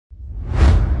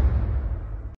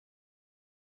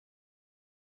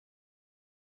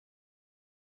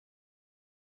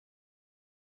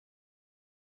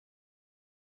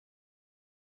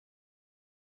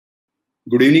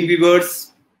Good evening,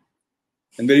 viewers,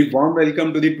 and very warm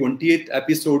welcome to the 20th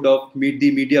episode of Meet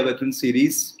the Media Veteran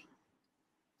series.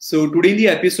 So today in the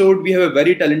episode, we have a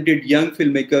very talented young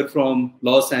filmmaker from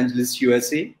Los Angeles,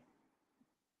 USA.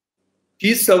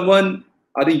 She's someone,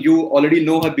 I think you already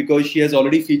know her because she has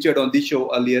already featured on the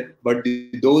show earlier, but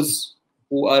those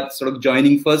who are sort of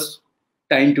joining first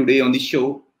time today on the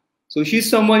show. So she's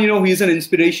someone, who is an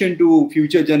inspiration to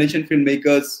future generation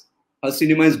filmmakers. Her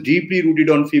cinema is deeply rooted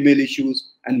on female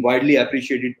issues and widely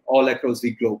appreciated all across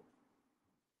the globe.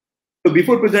 So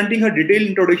before presenting her detailed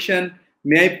introduction,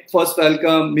 may I first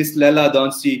welcome Miss Leila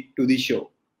Djansi to the show.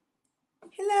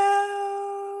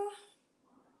 Hello.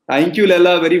 Thank you,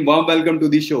 Leila. Very warm welcome to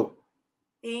the show.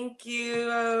 Thank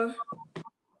you.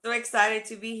 So excited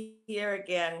to be here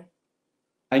again.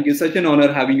 Thank you. Such an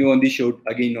honor having you on the show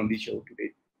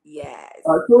today. Yes.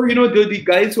 So, the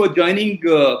guys who are joining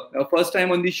first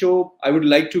time on the show, I would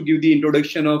like to give the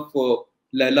introduction of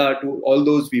Leila to all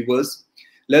those viewers.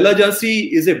 Leila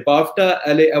Djansi is a BAFTA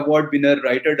LA Award winner,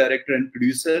 writer, director, and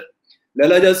producer.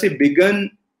 Leila Djansi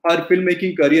began her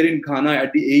filmmaking career in Ghana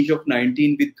at the age of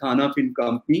 19 with Ghana Film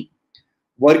Company,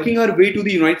 working her way to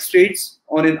the United States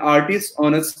on an artist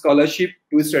on a scholarship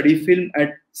to study film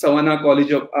at Savannah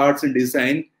College of Arts and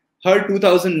Design. Her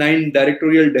 2009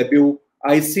 directorial debut,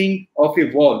 I Sing of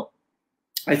a Well,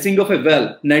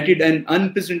 netted an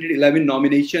unprecedented 11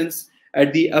 nominations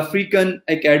at the African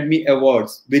Academy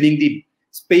Awards, winning the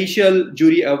Special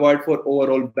Jury Award for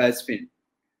Overall Best Film.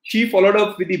 She followed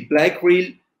up with the Black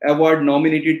Reel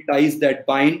Award-nominated Ties That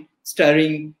Bind,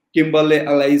 starring Kimberly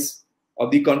Ellis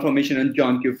of the Confirmation and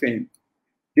John Q fame.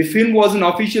 The film was an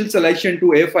official selection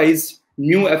to AFI's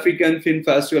New African Film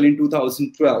Festival in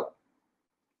 2012.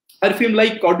 Her film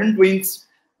like Cotton Twins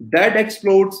that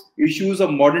explores issues of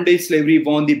modern-day slavery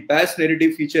won the Best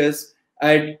Narrative Features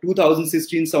at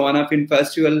 2016 Savannah Film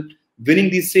Festival, winning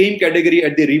the same category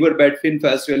at the Riverbed Film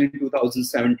Festival in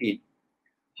 2017.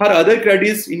 Her other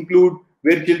credits include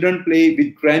Where Children Play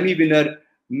with Grammy winner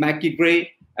Mackie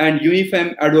Gray and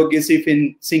Unifem Advocacy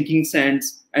Film Sinking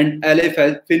Sands and LA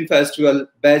Film Festival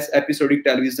Best Episodic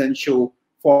Television Show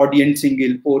 40 and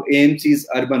Single for AMC's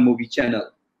Urban Movie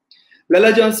Channel.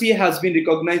 Leila Djansi has been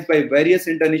recognized by various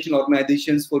international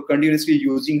organizations for continuously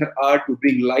using her art to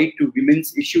bring light to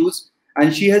women's issues,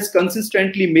 and she has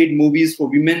consistently made movies for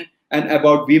women and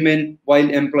about women while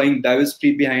employing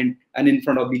diversity behind and in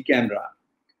front of the camera.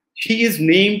 She is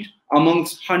named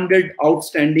amongst 100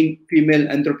 outstanding female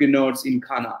entrepreneurs in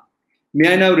Ghana.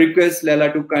 May I now request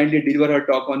Leila to kindly deliver her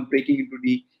talk on breaking into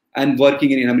the and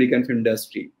working in the American film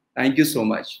industry. Thank you so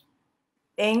much.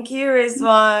 Thank you,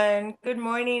 Rizwan. Good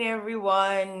morning,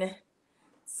 everyone.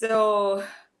 So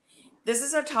this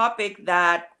is a topic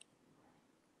that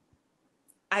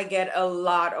I get a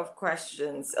lot of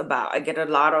questions about. I get a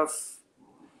lot of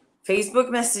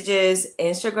Facebook messages,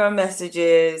 Instagram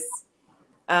messages.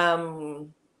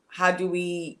 How do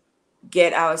we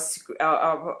get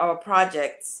our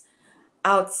projects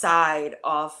outside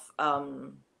of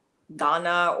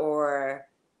Ghana or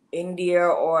India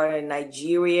or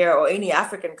Nigeria or any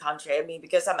African country? I mean,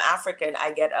 because I'm African,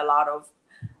 I get a lot of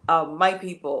my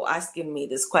people asking me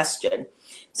this question.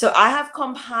 So I have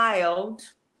compiled,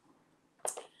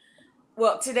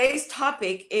 well, today's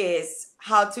topic is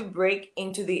how to break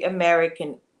into the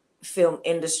American film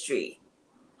industry,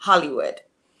 Hollywood.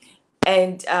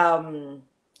 And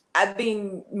I've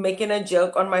been making a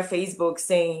joke on my Facebook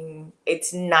saying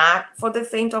it's not for the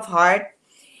faint of heart.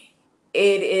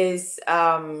 It is,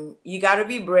 you gotta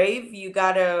be brave. You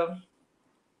have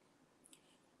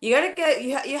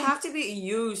to be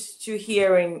used to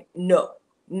hearing no,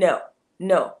 no,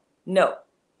 no, no,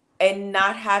 and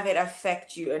not have it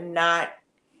affect you and not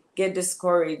get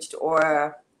discouraged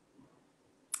or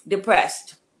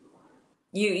depressed.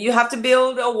 You have to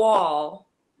build a wall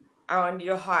around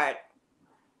your heart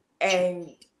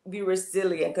and be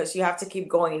resilient, because you have to keep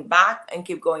going back and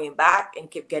keep going back and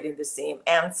keep getting the same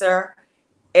answer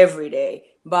every day.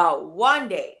 But one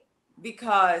day,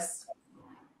 because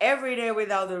every day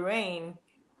without the rain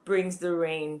brings the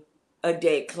rain a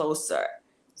day closer.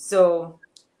 So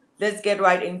let's get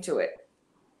right into it.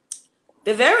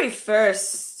 The very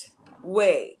first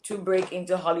way to break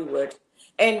into Hollywood,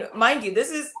 and mind you, this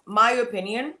is my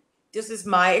opinion.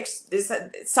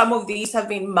 Some of these have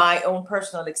been my own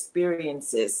personal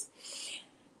experiences.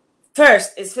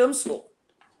 First is film school.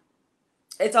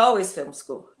 It's always film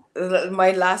school.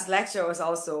 My last lecture was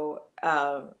also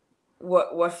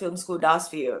what film school does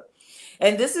for you.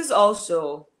 And this is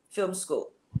also film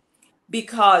school,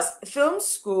 because film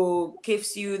school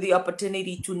gives you the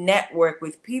opportunity to network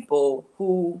with people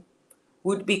who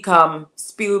would become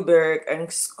Spielberg and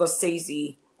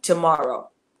Scorsese tomorrow.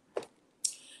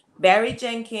 Barry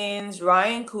Jenkins,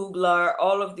 Ryan Coogler,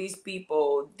 all of these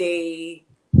people, they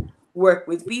work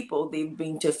with people they've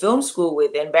been to film school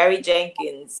with. And Barry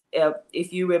Jenkins,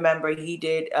 if you remember, he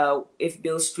did If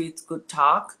Bill Street Could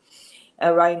Talk.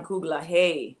 Ryan Coogler,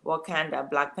 Hey, Wakanda,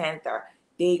 Black Panther.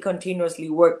 They continuously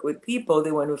work with people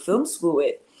they went to film school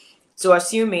with. So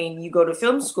assuming you go to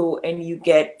film school and you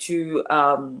get to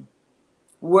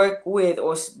work with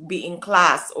or be in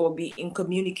class or be in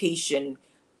communication,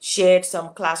 shared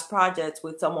some class projects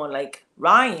with someone like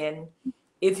Ryan,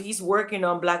 if he's working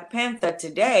on Black Panther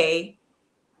today,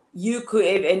 you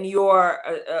could, and you're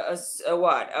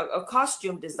a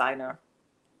costume designer,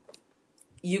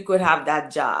 you could have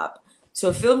that job.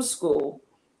 So film school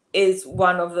is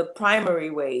one of the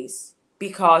primary ways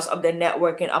because of the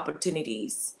networking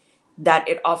opportunities that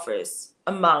it offers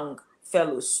among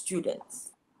fellow students.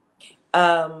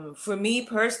 For me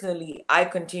personally, I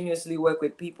continuously work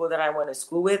with people that I went to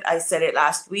school with. I said it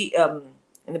last week,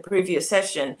 in the previous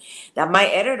session, that my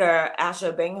editor,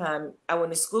 Asha Bingham, I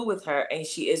went to school with her, and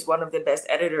she is one of the best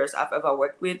editors I've ever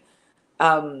worked with.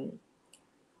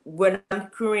 When I'm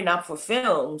crewing up for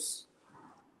films,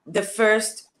 the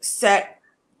first set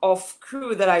of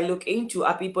crew that I look into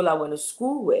are people I went to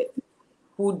school with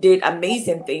who did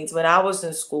amazing things when I was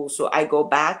in school. So I go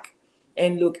back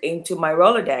and look into my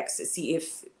Rolodex to see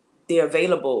if they're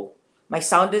available. My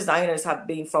sound designers have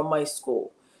been from my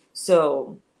school.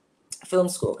 So film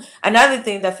school. Another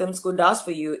thing that film school does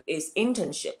for you is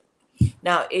internship.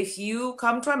 Now, if you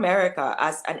come to America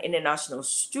as an international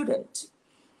student,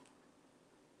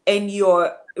 and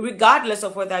you're, regardless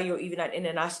of whether you're even an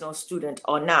international student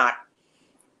or not,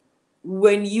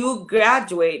 when you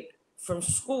graduate from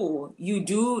school, you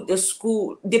do the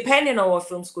school, depending on what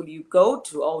film school you go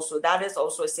to, also, that is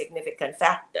also a significant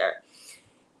factor.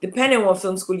 Depending on what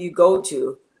film school you go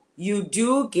to, you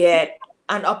do get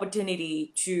an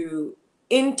opportunity to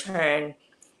intern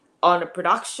on a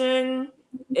production,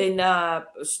 in a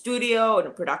studio, in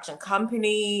a production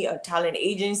company, a talent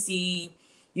agency.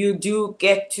 You do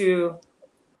get to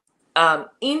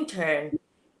intern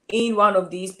in one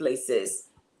of these places,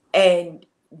 and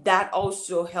that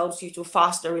also helps you to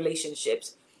foster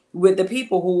relationships with the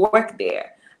people who work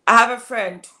there. I have a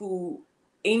friend who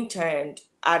interned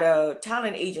at a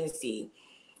talent agency,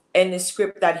 and the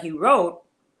script that he wrote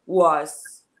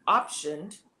was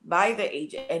optioned by the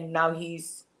agent, and now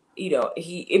he's,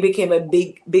 it became a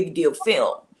big deal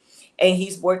film, and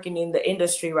he's working in the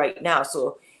industry right now.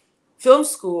 So film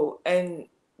school and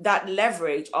that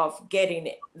leverage of getting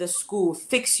the school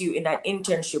fix you in that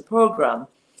internship program,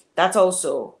 that's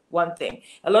also one thing.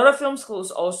 A lot of film schools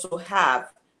also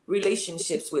have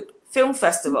relationships with film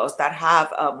festivals that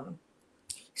have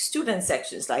student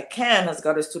sections. Like Cannes has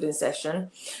got a student section.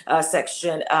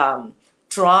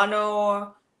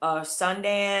 Toronto,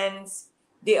 Sundance,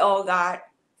 they all got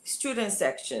student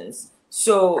sections.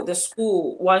 So the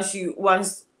school,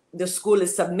 once the school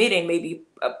is submitting maybe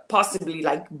possibly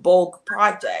like bulk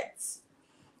projects,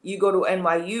 you go to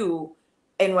NYU.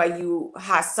 NYU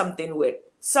has something with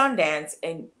Sundance,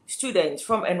 and students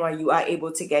from NYU are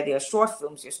able to get their short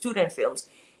films, their student films,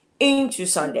 into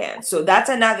Sundance. So that's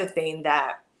another thing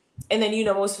that, and then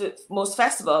most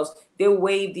festivals, they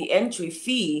waive the entry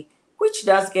fee, which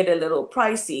does get a little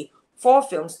pricey for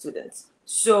film students.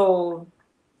 So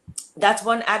that's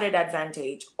one added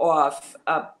advantage of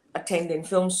attending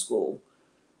film school.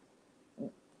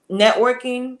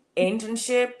 Networking,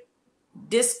 internship,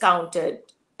 discounted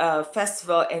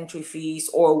festival entry fees,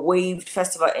 or waived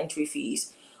festival entry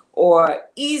fees, or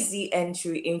easy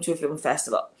entry into a film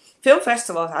festival. Film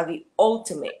festivals are the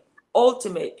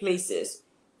ultimate places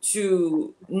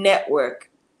to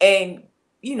network and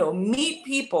meet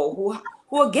people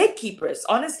who are gatekeepers.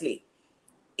 Honestly,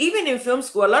 even in film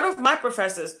school, one of my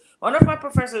professors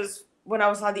when I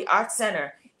was at the Art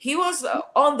Center, he was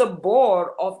on the board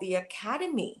of the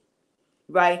academy,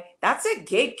 right? That's a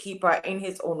gatekeeper in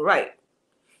his own right.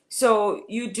 So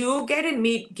you do get to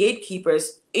meet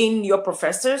gatekeepers in your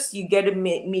professors. You get to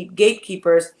meet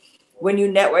gatekeepers when you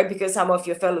network, because some of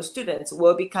your fellow students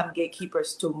will become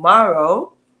gatekeepers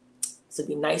tomorrow. So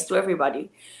be nice to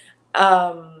everybody.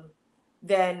 Then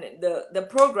the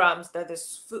programs that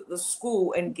the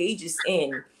school engages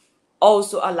in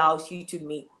also allows you to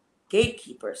meet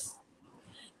gatekeepers.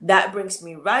 That brings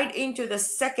me right into the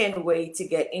second way to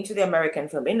get into the American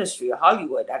film industry or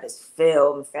Hollywood, that is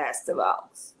film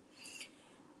festivals.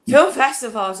 Film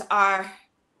festivals are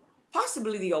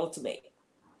possibly the ultimate.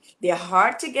 They're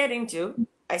hard to get into.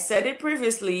 I said it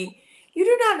previously. You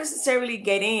do not necessarily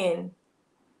get in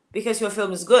because your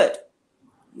film is good.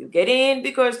 You get in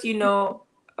because you know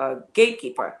a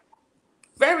gatekeeper.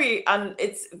 Very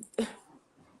it's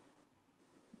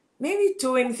maybe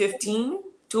 2 in 15,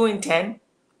 2 in 10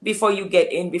 before you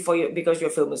get in, because your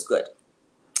film is good.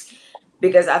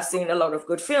 Because I've seen a lot of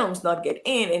good films not get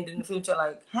in, and then the films are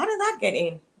like, how did that get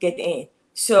in? Get in.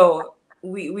 So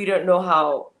we don't know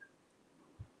how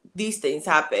these things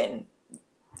happen.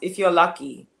 If you're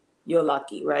lucky,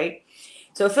 right?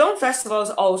 So film festivals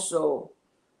also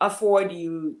afford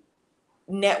you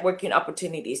networking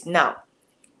opportunities. Now,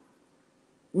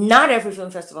 not every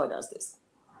film festival does this.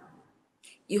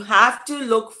 You have to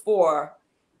look for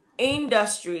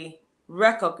industry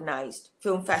recognized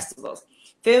film festivals,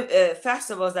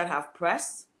 festivals that have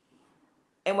press.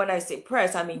 And when I say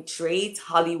press, I mean trades,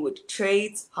 Hollywood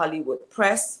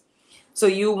press. So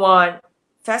you want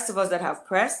festivals that have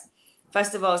press,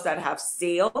 festivals that have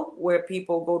sale where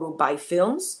people go to buy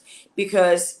films,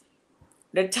 because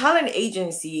the talent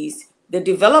agencies, the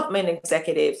development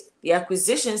executives, the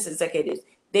acquisitions executives,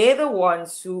 they're the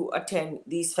ones who attend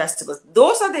these festivals.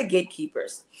 Those are the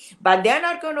gatekeepers, but they're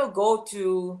not going to go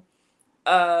to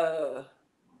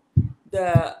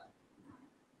the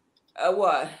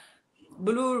what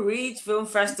Blue Ridge Film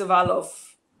Festival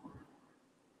of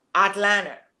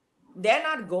Atlanta. They're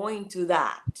not going to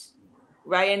that,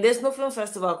 right? And there's no film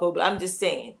festival called, I'm just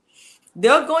saying,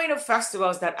 they're going to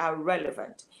festivals that are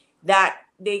relevant, that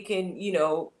they can, you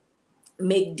know,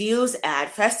 make deals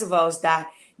at, festivals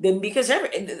that then, because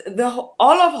all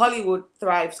of Hollywood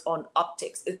thrives on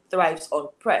optics, it thrives on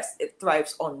press, it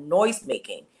thrives on noise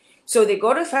making. So they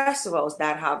go to festivals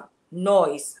that have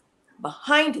noise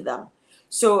behind them.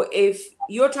 So if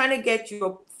you're trying to get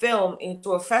your film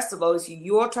into a festival, if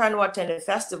you're trying to attend a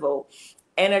festival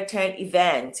and attend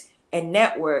event and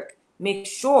network, make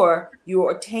sure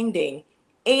you're attending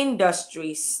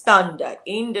industry standard,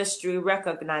 industry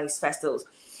recognized festivals.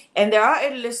 And there are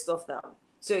a list of them.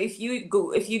 So if you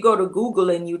go to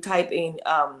Google and you type in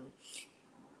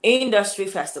industry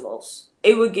festivals,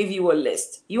 it will give you a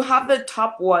list. You have the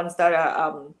top ones that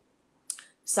are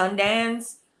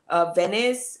Sundance,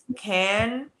 Venice,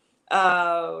 Cannes,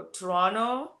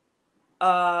 Toronto.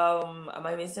 Am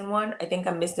I missing one? I think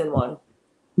I'm missing one.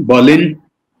 Berlin.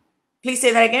 Please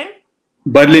say that again.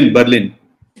 Berlin.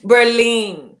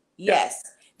 Berlin. Yes.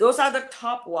 Those are the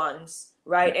top ones,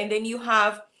 right? And then you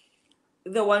have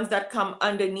the ones that come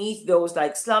underneath those,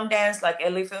 like Slumdance, like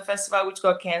LA Film Festival, which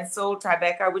got canceled,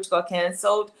 Tribeca, which got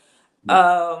canceled,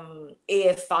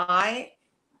 AFI,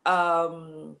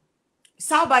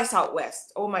 South by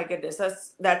Southwest. Oh my goodness,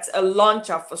 that's a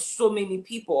launcher for so many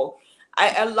people.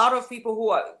 A lot of people who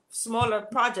are smaller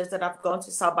projects that have gone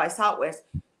to South by Southwest,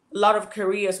 a lot of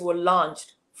careers were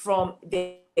launched from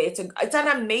there. It's an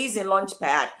amazing launch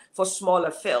pad for smaller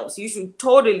films. You should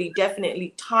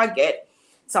definitely target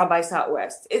South by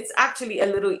Southwest. It's actually a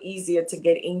little easier to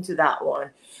get into that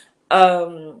one.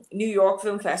 New York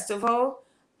Film Festival.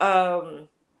 And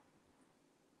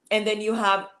then you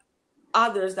have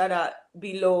others that are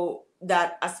below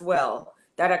that as well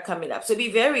that are coming up. So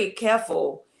be very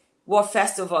careful what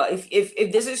festival, if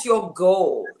this is your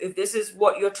goal, if this is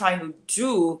what you're trying to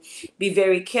do, be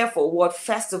very careful what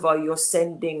festival you're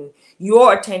attending,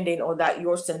 or that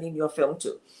you're sending your film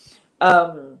to.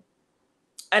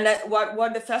 And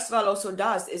what the festival also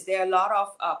does is there are a lot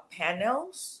of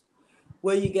panels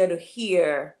where you get to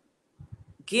hear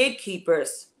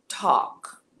gatekeepers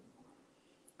talk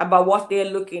about what they're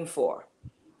looking for.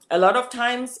 A lot of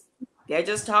times they're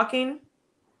just talking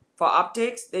for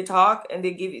optics. They talk and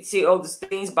they say all these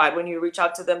things, but when you reach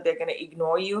out to them, they're gonna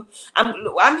ignore you.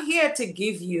 I'm here to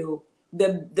give you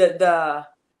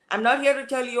I'm not here to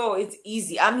tell you, oh, it's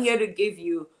easy. I'm here to give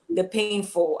you the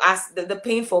painful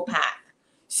path.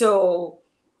 So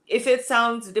if it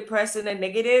sounds depressing and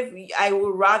negative, I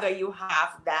would rather you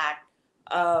have that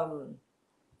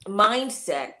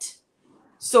mindset,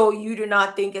 so you do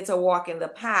not think it's a walk in the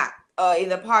park.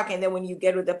 And then when you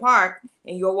get to the park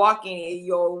and you're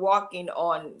walking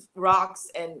on rocks,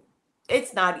 and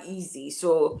it's not easy.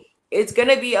 So it's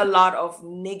gonna be a lot of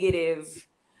negative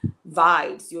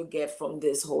vibes you'll get from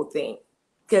this whole thing,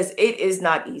 because it is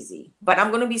not easy. But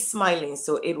I'm gonna be smiling,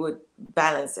 so it would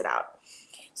balance it out.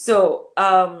 So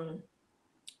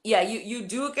yeah, you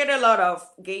do get a lot of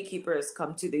gatekeepers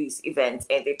come to these events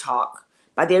and they talk,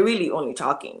 but they're really only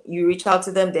talking. You reach out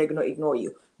to them, they're gonna ignore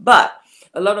you. But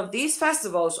a lot of these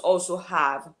festivals also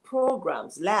have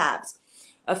programs, labs.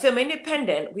 A Film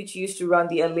Independent, which used to run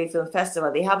the LA Film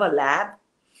Festival, they have a lab,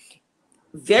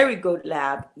 very good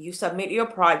lab. You submit your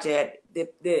project,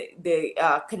 they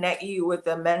connect you with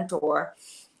a mentor,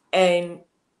 and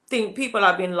people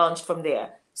are being launched from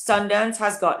there. Sundance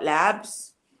has got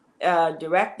labs.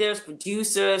 directors,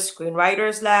 producers,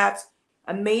 screenwriters labs,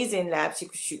 amazing labs.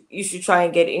 You should try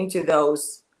and get into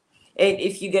those. And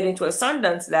if you get into a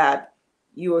Sundance lab,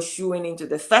 you are shooing into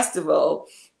the festival.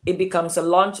 It becomes a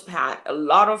launch pad. A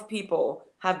lot of people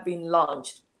have been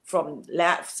launched from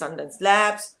Sundance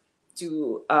labs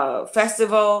to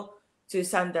festival to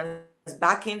Sundance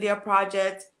backing their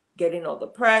project, getting all the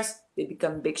press. They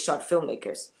become big shot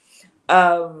filmmakers.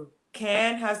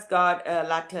 Cannes has got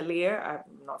L'Atelier.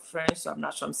 I'm not French, so I'm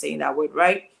not sure I'm saying that word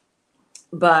right,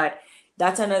 but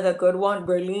that's another good one.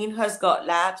 Berlin has got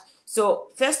labs. So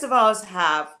festivals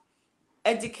have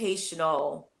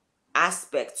educational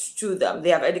aspects to them. They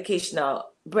have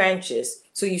educational branches.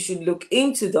 So you should look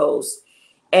into those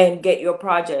and get your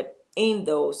project in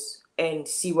those and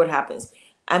see what happens.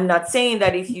 I'm not saying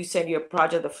that if you send your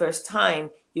project the first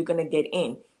time, you're going to get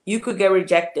in. You could get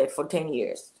rejected for 10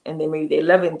 years. And then maybe the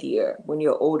 11th year, when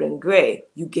you're old and gray,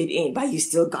 you get in, but you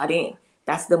still got in.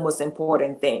 That's the most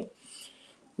important thing.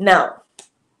 Now,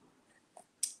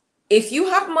 if you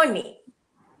have money,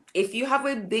 if you have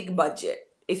a big budget,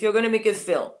 if you're going to make a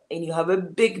film and you have a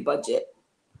big budget,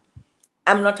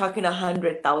 I'm not talking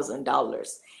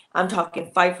 $100,000. I'm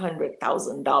talking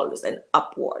 $500,000 and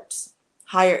upwards.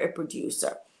 Hire a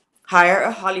producer. Hire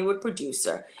a Hollywood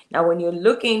producer. Now, when you're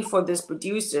looking for these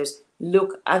producers,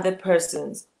 look at the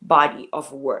person's body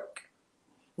of work.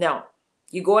 Now,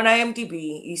 you go on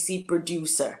IMDb, you see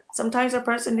producer. Sometimes a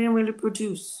person didn't really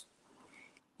produce.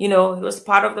 You know, he was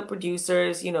part of the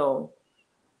producers, you know,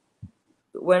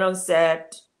 went on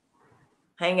set,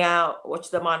 hang out,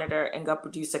 watch the monitor, and got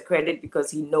producer credit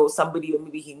because he knows somebody, or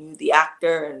maybe he knew the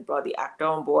actor and brought the actor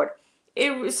on board.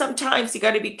 Sometimes you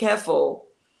got to be careful.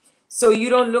 So you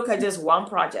don't look at just one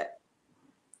project.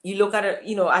 You look at it,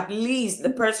 you know, at least the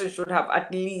person should have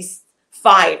at least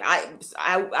 5.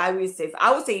 I would say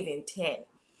even 10,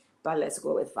 but let's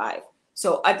go with 5.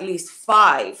 So at least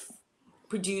 5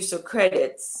 producer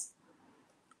credits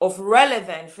of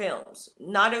relevant films,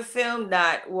 not a film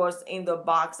that was in the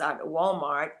box at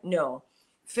Walmart. No,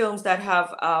 films that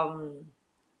have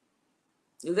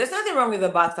there's nothing wrong with the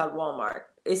box at Walmart.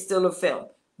 It's still a film,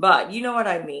 but you know what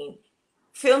I mean.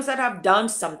 Films that have done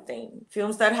something,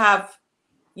 films that have,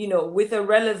 you know, with a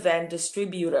relevant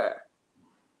distributor.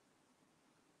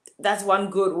 That's one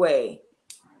good way,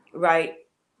 right?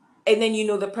 And then, you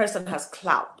know, the person has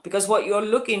clout, because what you're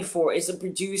looking for is a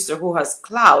producer who has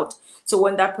clout. So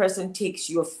when that person takes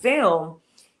your film,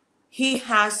 he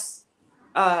has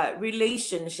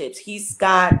relationships. He's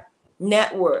got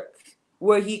network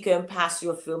where he can pass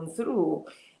your film through,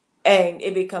 and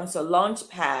it becomes a launch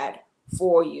pad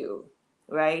for you,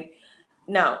 right?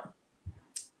 Now,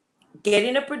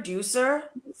 getting a producer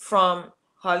from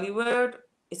Hollywood,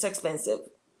 it's expensive.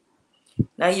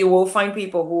 Now, you will find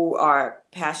people who are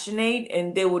passionate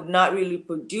and they would not really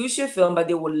produce your film, but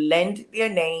they will lend their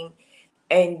name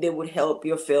and they would help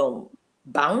your film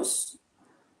bounce.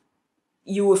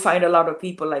 You will find a lot of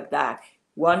people like that.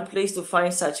 One place to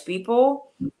find such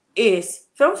people is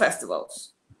film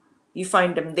festivals. You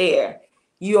find them there.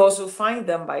 You also find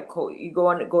them by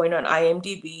going on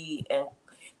IMDb. And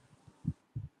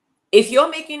if you're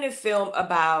making a film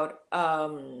about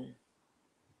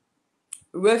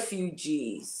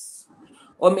refugees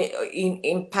or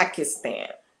in Pakistan,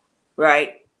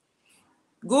 right?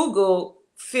 Google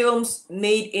films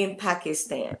made in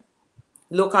Pakistan.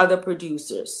 Look at the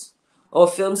producers. Or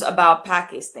films about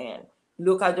Pakistan.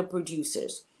 Look at the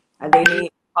producers. Are they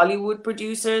any Hollywood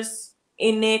producers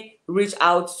in it? Reach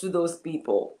out to those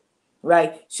people,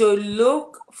 right? So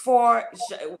look for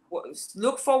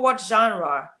what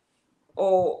genre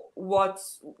or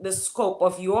what's the scope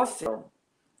of your film.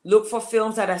 Look for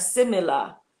films that are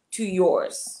similar to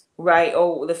yours, right?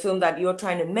 Or the film that you're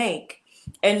trying to make,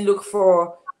 and look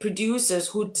for producers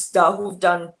who've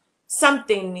done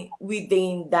something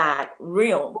within that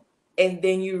realm. And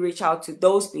then you reach out to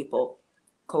those people,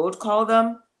 cold call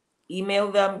them,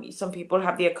 email them. Some people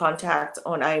have their contact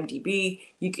on IMDb.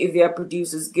 If they're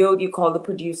Producers Guild, you call the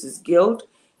Producers Guild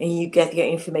and you get their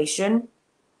information.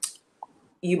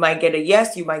 You might get a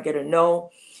yes, you might get a no.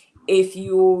 If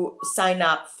you sign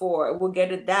up for, we'll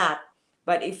get at that,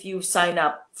 but if you sign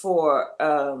up for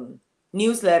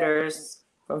newsletters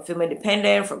from Film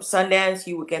Independent, from Sundance,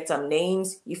 you will get some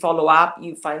names. You follow up,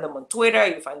 you find them on Twitter,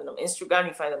 you find them on Instagram,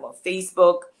 you find them on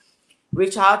Facebook.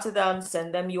 Reach out to them,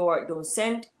 don't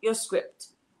send your script,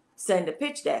 send a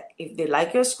pitch deck. If they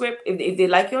like your script, if they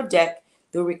like your deck,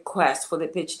 the request for the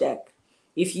pitch deck.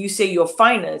 If you say your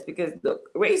finance, because look,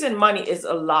 raising money is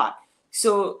a lot.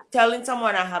 So telling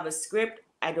someone I have a script,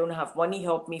 I don't have money,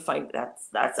 help me find.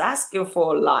 That's asking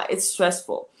for a lot. It's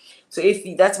stressful. So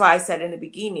that's why I said in the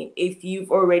beginning, if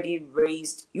you've already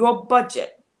raised your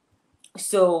budget,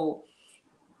 so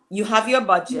you have your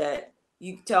budget,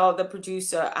 you tell the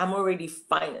producer, I'm already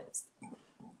financed,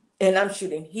 and I'm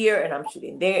shooting here and I'm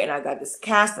shooting there, and I got this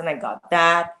cast and I got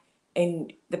that,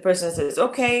 and the person says,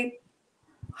 okay,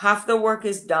 half the work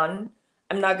is done.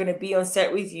 I'm not going to be on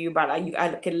set with you, but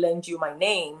I can lend you my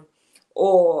name.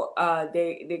 Or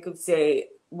they could say,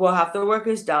 well, half the work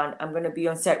is done. I'm going to be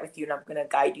on set with you and I'm going to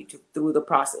guide you through the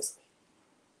process.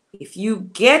 If you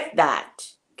get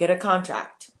that, get a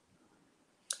contract.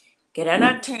 Get an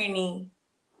attorney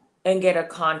and get a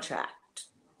contract.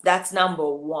 That's number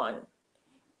one.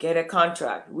 Get a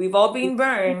contract. We've all been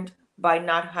burned by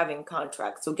not having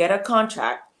contracts. So get a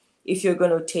contract if you're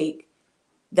going to take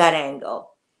that angle.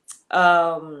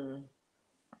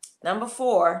 Number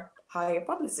 4, hire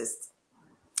publicists.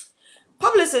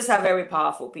 Publicists are very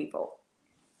powerful people.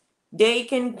 They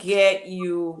can get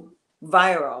you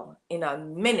viral in a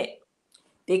minute.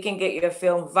 They can get your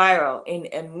film viral in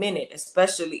a minute,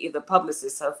 especially if the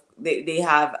publicists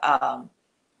have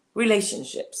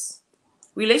relationships.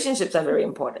 Relationships are very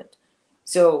important.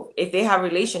 So if they have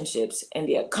relationships and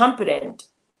they are competent,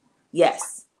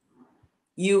 yes,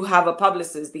 you have a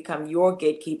publicist become your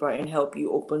gatekeeper and help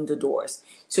you open the doors.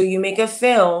 So you make a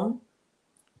film,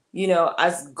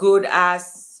 as good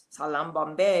as Salam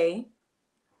Bombay,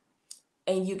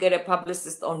 and you get a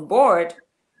publicist on board,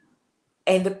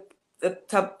 and the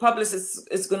publicist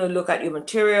is going to look at your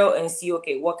material and see,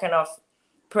 okay, what kind of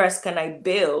press can I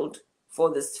build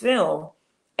for this film?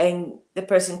 And the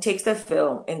person takes the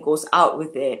film and goes out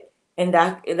with it. And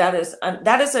that is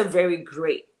a very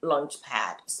great launch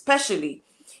pad, especially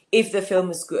if the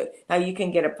film is good. Now you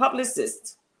can get a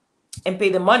publicist and pay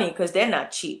the money because they're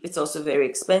not cheap. It's also very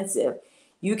expensive.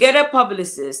 You get a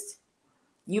publicist,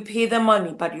 you pay the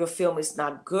money, but your film is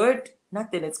not good,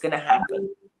 nothing is going to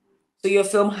happen. So your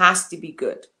film has to be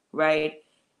good, right?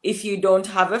 If you don't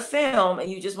have a film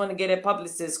and you just want to get a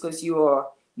publicist because you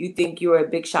think you're a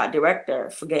big shot director,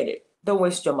 forget it. Don't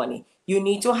waste your money. You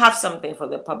need to have something for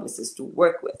the publicist to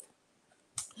work with.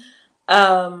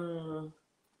 The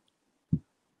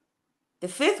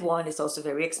 5th one is also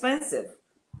very expensive.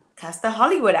 Cast a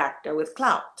Hollywood actor with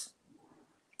clout.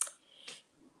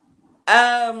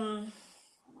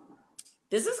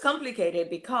 This is complicated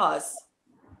because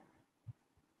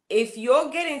if you're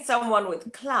getting someone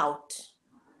with clout,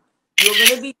 you're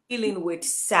going to be dealing with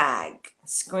SAG,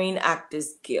 Screen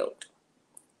Actors Guild.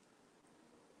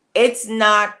 It's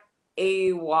not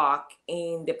a walk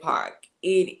in the park.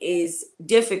 It is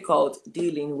difficult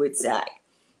dealing with SAG.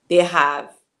 They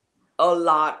have a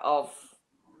lot of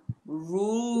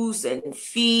rules and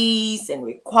fees and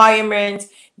requirements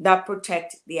that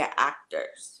protect their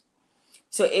actors.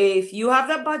 So if you have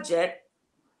the budget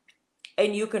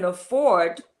and you can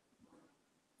afford,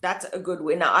 that's a good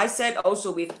way. Now, I said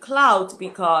also with clout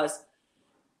because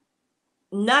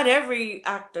not every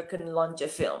actor can launch a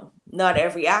film. Not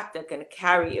every actor can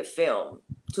carry a film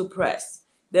to press.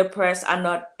 The press are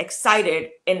not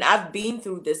excited, and I've been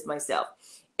through this myself.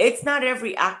 It's not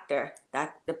every actor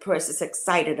that the press is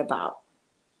excited about.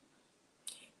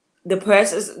 The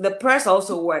press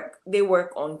also work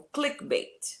on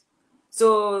clickbait.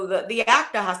 So the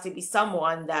actor has to be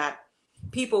someone that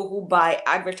people who buy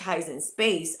advertising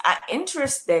space are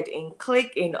interested in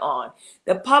clicking on.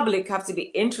 The public have to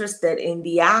be interested in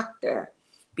the actor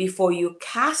before you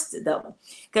cast them.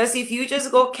 Because if you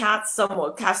just go cast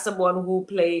someone who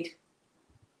played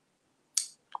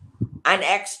an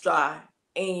extra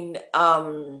in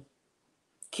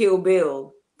Kill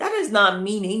Bill, that does not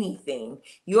mean anything.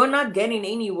 You're not getting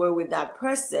anywhere with that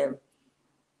person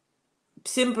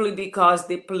simply because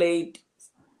they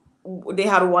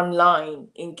had one line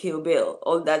in Kill Bill,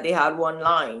 or that they had one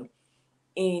line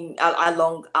in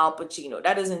along Al Pacino.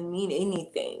 That doesn't mean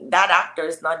anything. That actor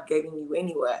is not getting you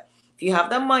anywhere. If you have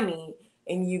the money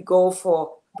and you go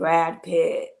for Brad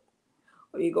Pitt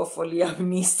or you go for Liam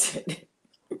Neeson,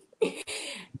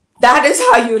 that is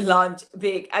how you launch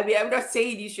big. I mean, I'm not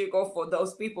saying you should go for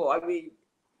those people. I mean,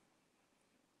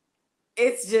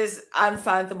 it's just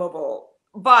unfathomable.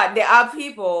 But there are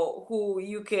people who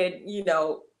you can,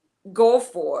 go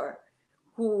for,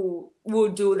 who will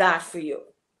do that for you,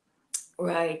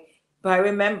 right? But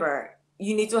remember,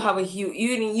 you need to have you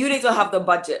need to have the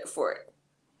budget for it.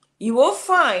 You will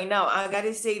find, now I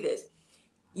gotta say this,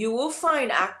 you will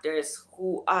find actors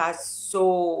who are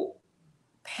so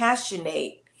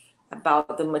passionate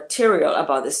about the material,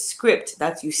 about the script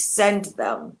that you send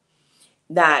them,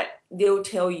 that they'll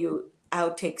tell you,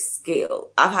 I'll take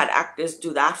scale. I've had actors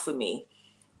do that for me.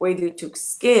 where they took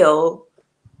skill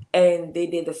and they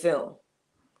did the film.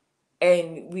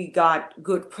 And we got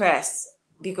good press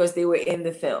because they were in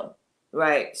the film,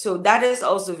 right? So that is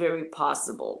also very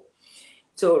possible.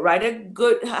 So write a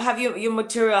good, have your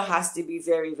material has to be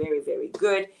very, very, very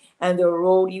good. And the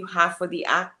role you have for the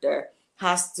actor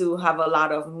has to have a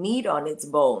lot of meat on its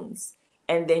bones.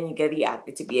 And then you get the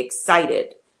actor to be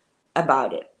excited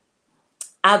about it.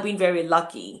 I've been very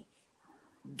lucky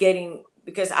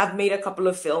because I've made a couple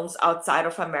of films outside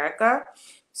of America.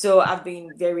 So I've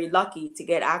been very lucky to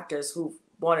get actors who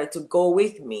wanted to go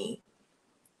with me.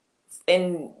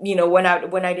 And you know, when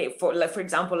I did, for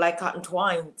example, like Cotton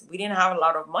Twine, we didn't have a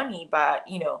lot of money, but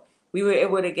you know, we were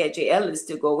able to get Jay Ellis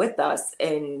to go with us,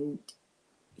 and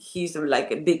he's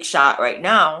like a big shot right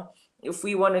now. If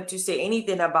we wanted to say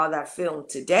anything about that film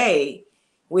today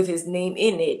with his name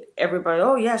in it, everybody,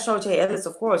 oh yeah, show Jay Ellis,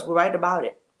 of course, we'll write about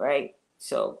it, right?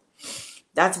 So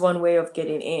that's one way of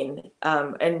getting in.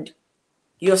 And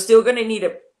you're still going to need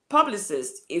a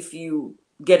publicist if you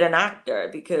get an actor,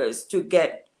 because to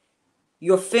get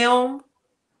your film,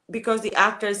 because the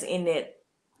actors in it,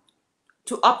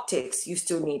 to optics, you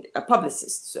still need a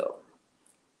publicist. So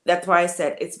that's why I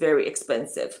said it's very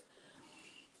expensive.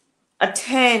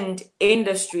 Attend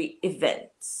industry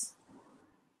events.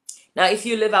 Now, if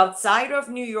you live outside of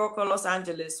New York or Los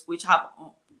Angeles,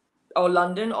 or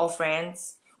London or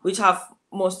France, which have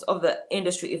most of the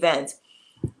industry events,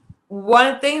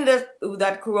 one thing that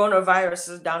coronavirus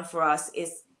has done for us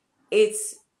is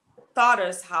it's taught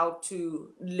us how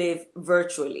to live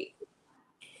virtually.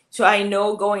 So I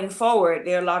know going forward,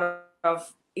 there are a lot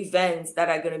of events that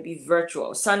are going to be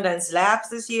virtual. Sundance Labs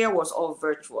this year was all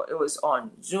virtual. It was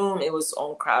on Zoom. It was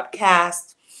on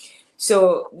Crowdcast.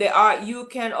 So you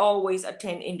can always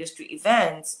attend industry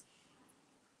events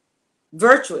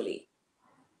virtually.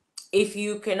 If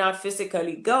you cannot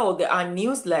physically go, there are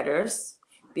newsletters,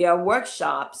 there are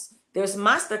workshops, there's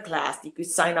masterclass. You could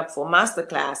sign up for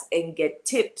masterclass and get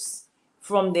tips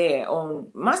from there.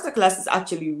 Masterclass is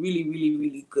actually really, really,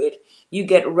 really good. You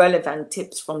get relevant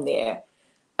tips from there.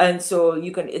 And so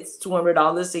it's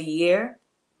 $200 a year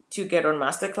to get on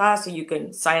masterclass. So you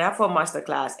can sign up for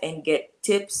masterclass and get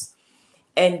tips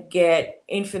and get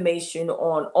information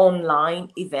on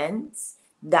online events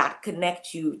that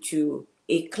connect you to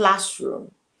a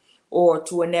classroom or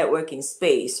to a networking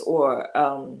space or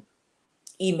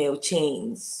email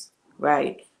chains,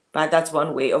 right? But that's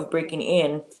one way of breaking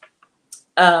in.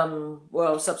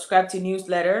 Well, subscribe to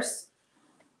newsletters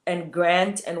and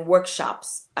grant and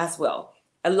workshops as well.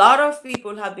 A lot of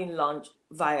people have been launched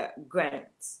via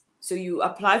grants. So you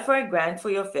apply for a grant for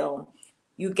your film,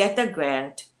 you get the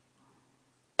grant,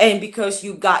 and because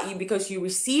you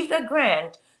received a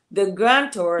grant, the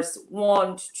grantors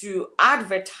want to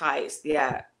advertise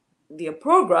their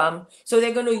program, so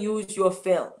they're going to use your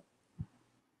film.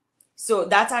 So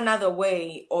that's another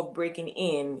way of breaking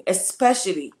in,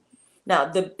 especially now.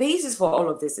 The basis for all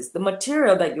of this is the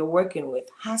material that you're working with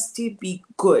has to be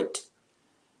good.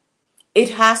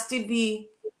 It has to be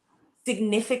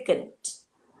significant,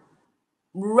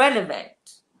 relevant,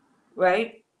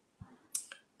 right?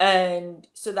 And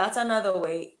so that's another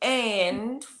way.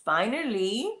 And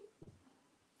finally,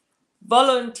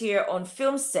 volunteer on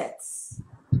film sets.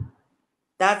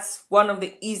 That's one of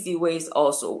the easy ways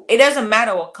also. It doesn't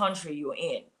matter what country you're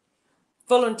in.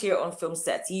 Volunteer on film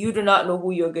sets. You do not know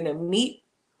who you're going to meet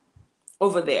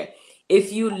over there.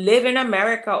 If you live in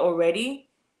America already,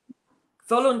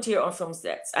 volunteer on film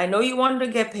sets. I know you want to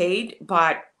get paid,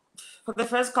 but for the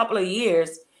first couple of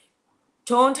years,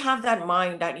 don't have that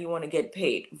mind that you want to get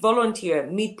paid. Volunteer,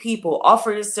 meet people,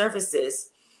 offer your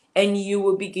services, and you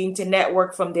will begin to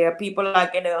network from there. People are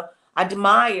going to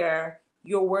admire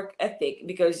your work ethic,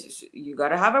 because you got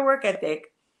to have a work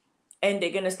ethic, and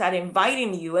they're going to start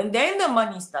inviting you, and then the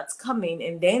money starts coming,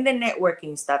 and then the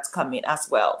networking starts coming as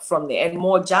well from there, and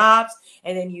more jobs,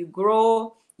 and then you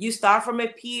grow. You start from a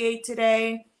PA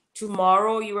today,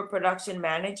 tomorrow you're a production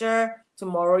manager,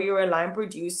 tomorrow you're a line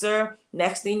producer,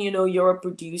 next thing you know you're a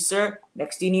producer,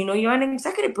 next thing you know you're an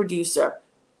executive producer.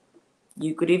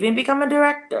 You could even become a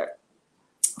director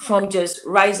from just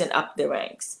rising up the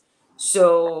ranks.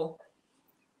 So,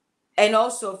 and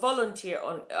also volunteer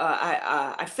on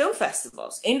at film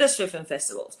festivals, industry film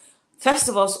festivals.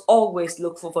 Festivals always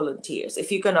look for volunteers.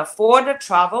 If you can afford to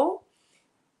travel,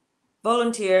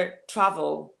 volunteer,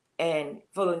 travel, and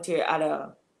volunteer at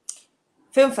a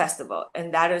film festival.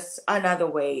 And that is another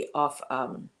way of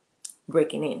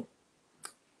breaking in.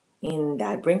 And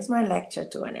that brings my lecture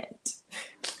to an end.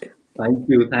 Thank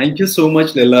you. Thank you so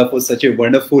much, Leila, for such a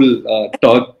wonderful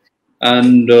talk.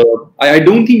 And I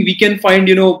don't think we can find,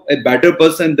 a better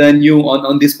person than you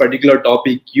on this particular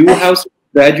topic. You have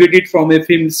graduated from a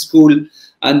film school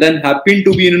and then happen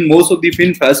to be in most of the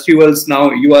film festivals. Now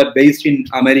you are based in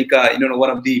America, one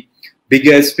of the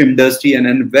biggest film industry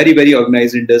and very, very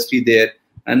organized industry there.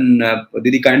 And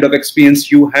the kind of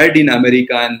experience you had in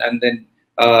America and then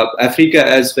Africa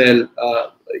as well.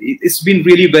 It's been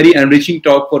really very enriching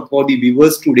talk for the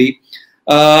viewers today.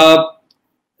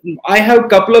 I have a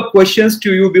couple of questions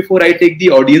to you before I take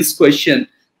the audience question.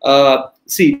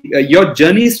 Your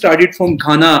journey started from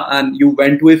Ghana and you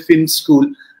went to a film school,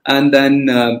 and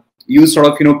then you sort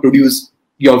of, produced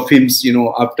your films,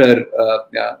 after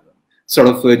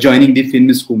joining the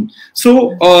film school.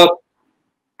 So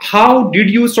how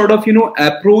did you sort of,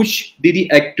 approach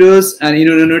the actors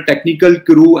and, technical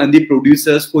crew and the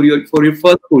producers for your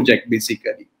first project,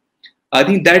 basically? I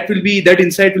think that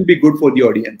insight will be good for the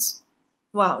audience.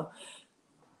 Wow.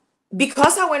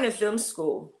 Because I went to film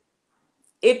school,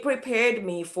 it prepared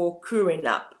me for crewing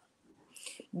up.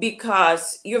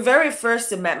 Because my very first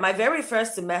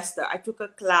semester, I took a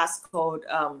class called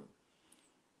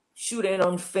shooting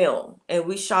on film, and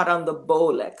we shot on the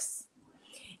Bolex.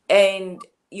 And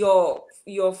your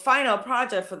final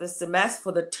project for the semester,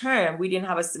 for the term, we didn't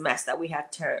have a semester, we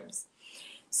had terms.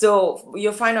 So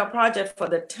your final project for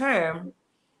the term,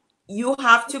 you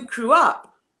have to crew up.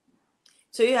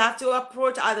 So you have to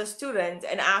approach other students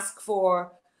and ask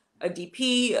for a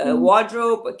DP, a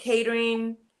wardrobe, a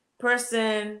catering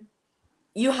person.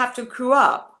 You have to crew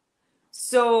up.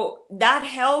 So that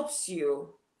helps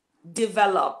you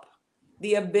develop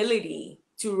the ability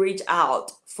to reach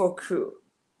out for crew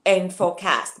and for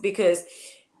cast, because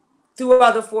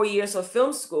throughout the 4 years of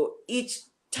film school, each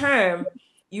term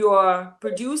you're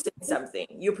producing something.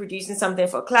 You're producing something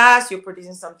for class, you're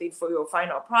producing something for your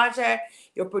final project,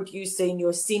 you're producing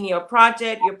your senior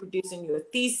project, you're producing your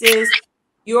thesis,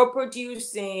 you're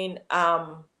producing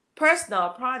personal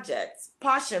projects,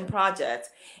 passion projects,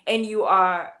 and you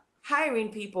are hiring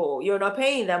people. You're not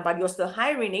paying them, but you're still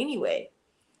hiring anyway,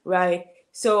 right?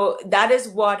 So that is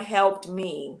what helped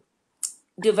me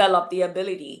develop the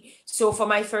ability. So for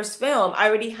my first film, I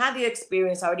already had the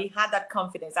experience, I already had that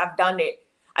confidence. I've done it.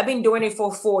 I've been doing it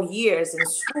for 4 years in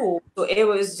school. So it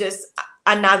was just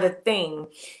another thing.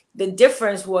 The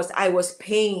difference was I was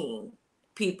paying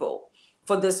people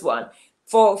for this one.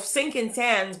 For Sinking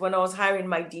Sands, when I was hiring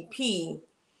my DP,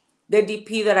 the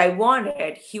DP that I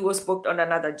wanted, he was booked on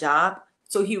another job.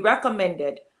 So he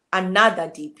recommended another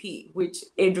DP, which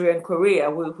Adrian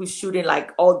Correa, who's shooting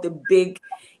like all the big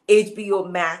HBO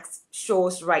Max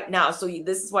shows right now. So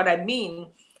this is what I mean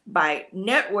by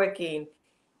networking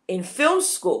in film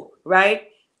school, right?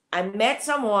 I met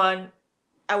someone,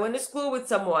 I went to school with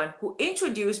someone who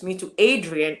introduced me to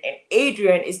Adrian, and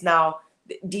Adrian is now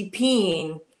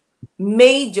DPing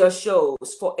major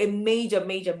shows for a major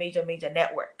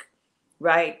network,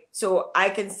 right? So I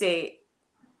can say,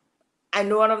 I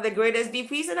know one of the greatest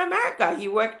DPs in America. He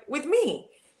worked with me.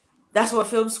 That's what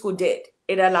film school did.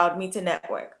 It allowed me to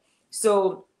network.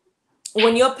 So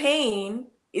when you're paying,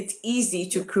 it's easy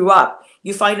to crew up.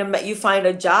 You find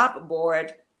a job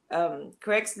board,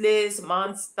 Craigslist,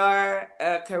 Monster,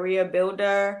 Career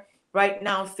Builder. Right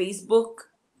now, Facebook,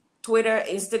 Twitter,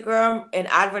 Instagram, and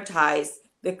advertise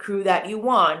the crew that you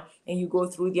want, and you go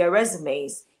through their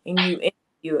resumes and you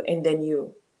interview, and then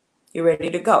you're ready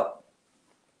to go.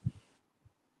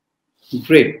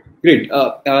 Great.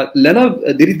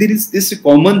 Leila, there is this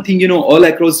common thing, all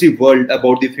across the world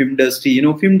about the film industry.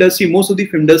 Film industry, most of the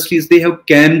film industries, they have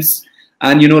camps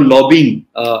and, lobbying.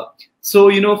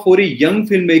 So, for a young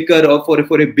filmmaker or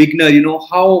for a beginner,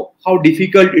 how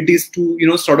difficult it is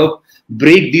to, sort of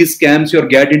break these camps or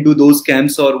get into those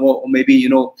camps, or maybe,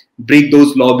 break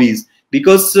those lobbies.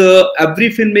 Because every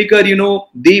filmmaker,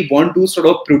 they want to sort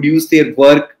of produce their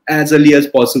work as early as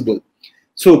possible.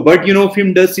 So, but film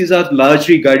industries are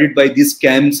largely guided by these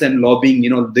camps and lobbying.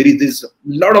 There is this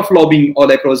lot of lobbying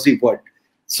all across the world.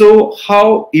 So,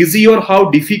 how easy or how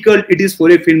difficult it is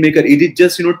for a filmmaker? Is it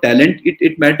just talent?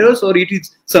 It matters, or it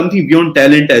is something beyond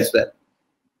talent as well?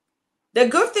 The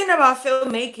good thing about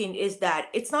filmmaking is that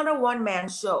it's not a one-man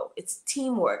show; it's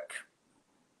teamwork.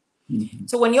 Mm-hmm.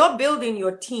 So when you're building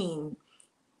your team,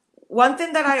 one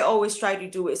thing that I always try to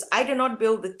do is I do not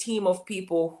build a team of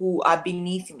people who are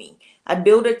beneath me. I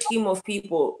build a team of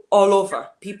people all over,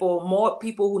 more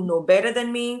people who know better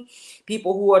than me,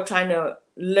 people who are trying to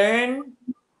learn,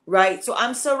 right? So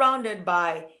I'm surrounded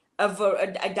by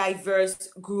a diverse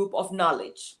group of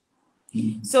knowledge.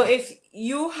 Mm-hmm. So if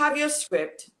you have your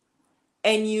script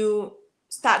and you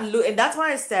start looking, and that's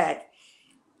why I said,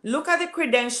 look at the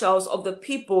credentials of the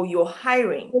people you're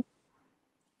hiring.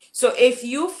 So if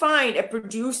you find a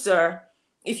producer,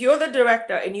 if you're the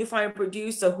director and you find a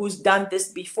producer who's done this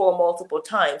before multiple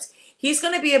times, he's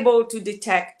going to be able to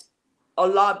detect a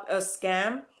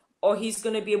scam, or he's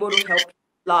going to be able to help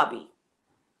lobby,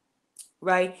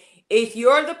 right? If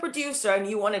you're the producer and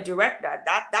you want to direct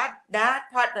that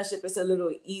partnership is a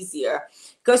little easier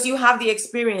because you have the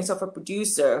experience of a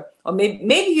producer, or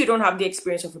maybe you don't have the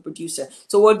experience of a producer.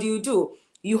 So what do?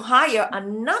 You hire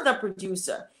another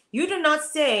producer. You do not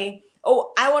say,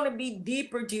 oh, I want to be the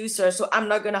producer, so I'm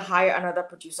not going to hire another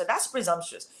producer. That's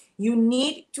presumptuous. You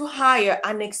need to hire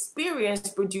an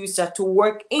experienced producer to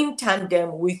work in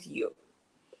tandem with you.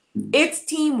 It's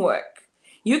teamwork.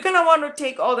 You're going to want to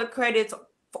take all the credits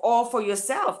all for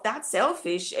yourself. That's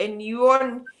selfish, and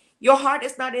your heart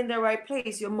is not in the right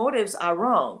place. Your motives are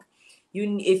wrong.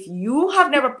 If you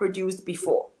have never produced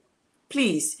before,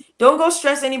 please don't go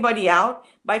stress anybody out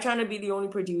by trying to be the only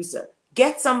producer.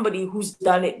 Get somebody who's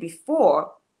done it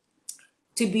before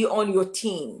to be on your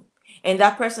team, and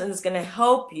that person is going to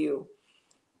help you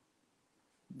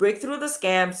break through the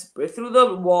scams, break through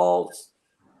the walls,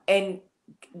 and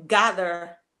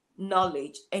gather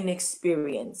knowledge and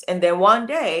experience. And then one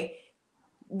day,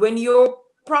 when you're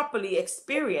properly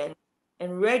experienced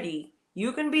and ready,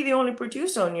 you can be the only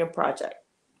producer on your project.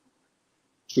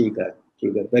 True that.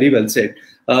 Very well said.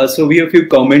 So we have a few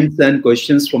comments and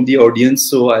questions from the audience,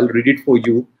 so I'll read it for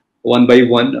you one by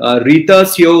one. Rita,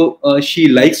 she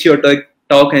likes your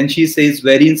talk, and she says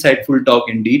very insightful talk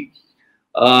indeed.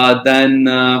 Then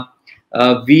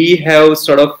we have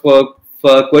sort of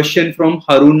a question from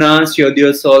Haruna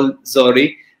Siodiosol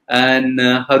Zore, and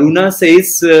Haruna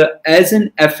says, as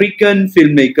an African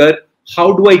filmmaker,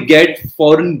 how do I get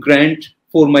foreign grant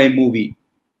for my movie?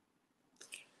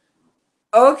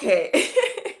 Okay.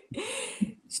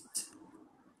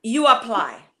 You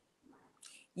apply.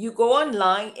 You go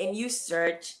online and you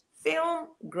search film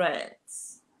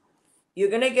grants. You're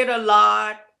going to get a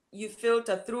lot. You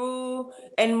filter through,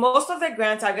 and most of the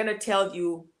grants are going to tell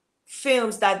you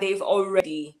films that they've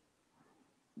already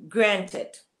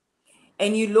granted.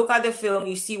 And you look at the film,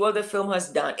 you see what the film has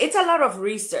done. It's a lot of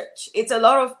research. It's a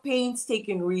lot of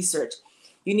painstaking research.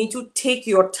 You need to take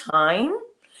your time.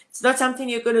 It's not something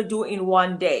you're going to do in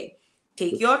one day.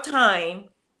 Take your time,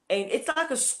 and it's like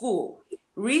a school.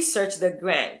 Research the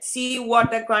grant. See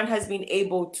what the grant has been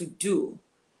able to do,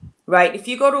 right? If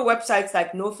you go to websites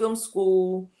like No Film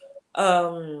School,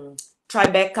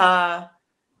 Tribeca,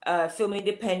 Film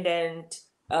Independent,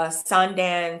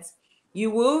 Sundance,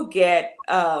 you will get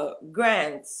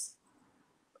grants,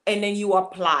 and then you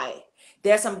apply.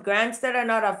 There's some grants that are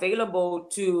not available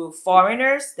to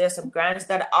foreigners. There's some grants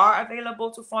that are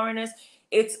available to foreigners.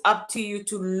 It's up to you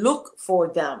to look for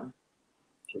them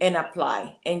and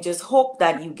apply, and just hope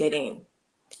that you get in.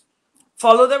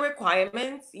 Follow the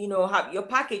requirements. Have your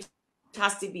package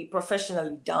has to be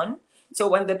professionally done. So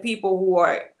when the people who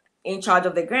are in charge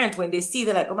of the grant, when they see,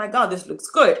 they're like, oh my God, this looks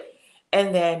good.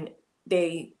 And then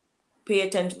they pay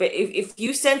attention. But if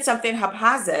you send something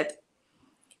haphazard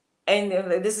and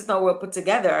this is not well put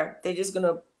together, they're just going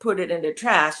to put it in the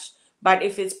trash. But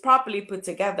if it's properly put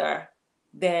together,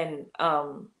 then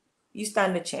you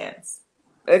stand a chance.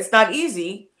 It's not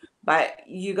easy, but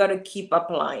you got to keep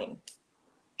applying.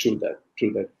 True that.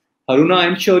 Haruna,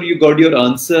 I'm sure you got your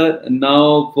answer.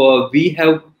 Now we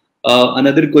have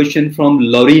another question from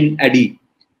Lauren Addy.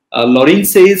 Lauren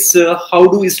says, how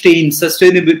do we stay in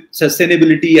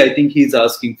sustainability? I think he's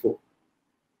asking for.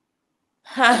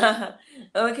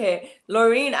 Okay.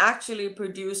 Lauren actually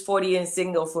produced 40 and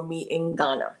Single for me in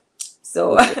Ghana.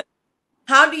 So okay.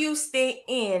 How do you stay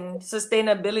in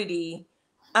sustainability?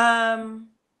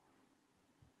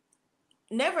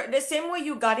 Never the same way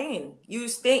you got in. You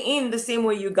stay in the same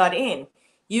way you got in.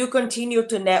 You continue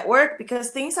to network because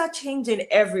things are changing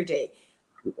every day.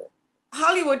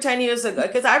 Hollywood 10 years ago,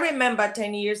 because I remember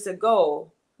 10 years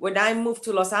ago when I moved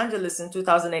to Los Angeles in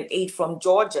 2008 from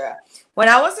Georgia. When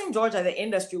I was in Georgia, the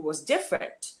industry was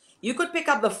different. You could pick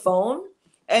up the phone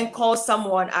and call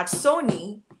someone at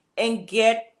Sony and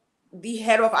get the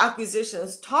head of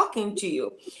acquisitions talking to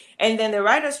you. And then the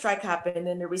writer's strike happened,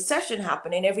 and the recession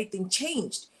happened, and everything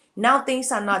changed. Now things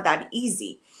are not that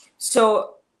easy.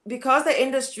 So because the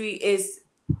industry is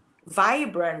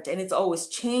vibrant and it's always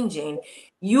changing,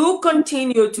 you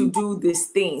continue to do these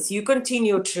things. You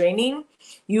continue training,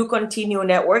 you continue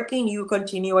networking, you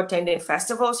continue attending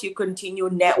festivals, you continue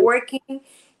networking,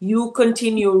 you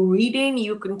continue reading,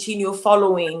 you continue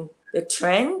following the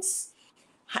trends.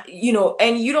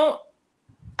 And you don't,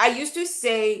 I used to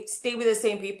say, stay with the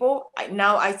same people.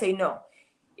 Now I say, no.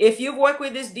 If you've worked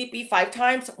with this DP 5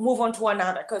 times, move on to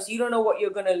another, because you don't know what you're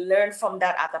going to learn from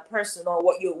that other person, or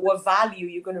what value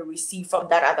you're going to receive from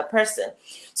that other person.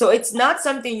 So it's not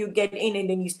something you get in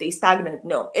and then you stay stagnant.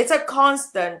 No, it's a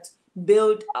constant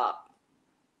build up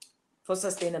for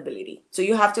sustainability. So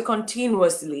you have to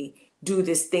continuously do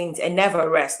these things and never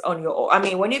rest on your own. I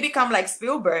mean, when you become like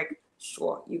Spielberg,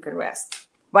 sure, you can rest,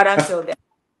 but until then.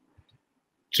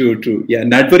 True. Yeah,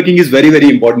 networking is very, very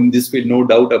important in this field, no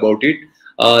doubt about it.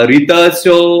 Rita,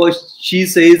 so she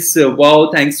says, wow,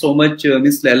 thanks so much,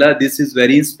 Miss Leila. This is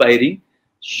very inspiring.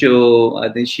 So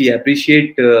I think she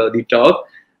appreciates the talk.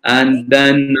 And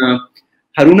then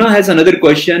Haruna has another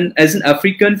question. As an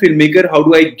African filmmaker, how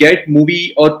do I get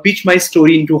movie or pitch my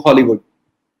story into Hollywood?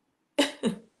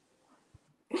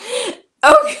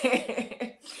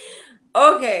 Okay.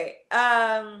 Okay.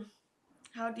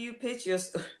 How do you pitch your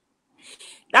story?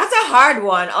 That's a hard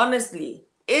one, honestly.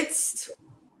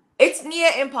 It's near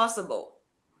impossible.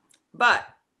 But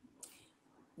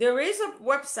there is a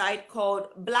website called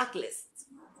Blacklist.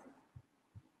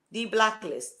 The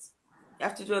Blacklist. You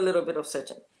have to do a little bit of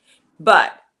searching.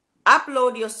 But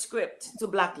upload your script to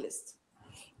Blacklist.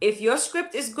 If your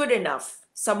script is good enough,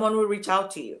 someone will reach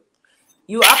out to you.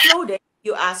 You upload it,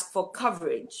 you ask for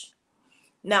coverage.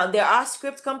 Now, there are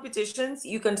script competitions.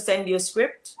 You can send your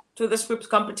script to the script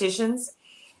competitions.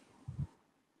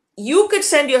 You could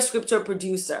send your script to a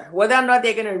producer. Whether or not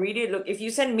they're going to read it, look, if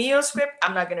you send me your script,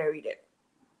 I'm not going to read it.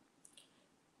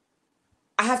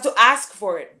 I have to ask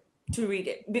for it to read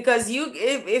it, because you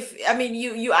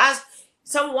ask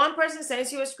one person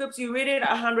sends you a script, you read it,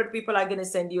 100 people are going to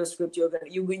send you a script. You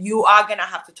are going to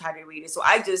have to try to read it. So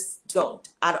I just don't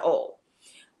at all.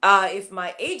 If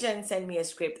my agent send me a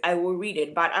script, I will read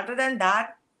it. But other than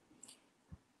that,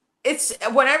 it's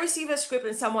when I receive a script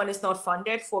and someone is not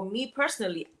funded, for me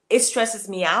personally, it stresses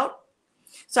me out.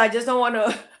 So I just don't want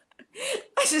to,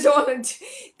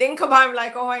 think about it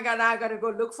like, oh my God, now I got to go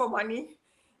look for money.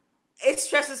 It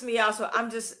stresses me out. So I'm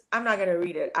not going to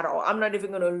read it at all. I'm not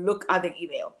even going to look at the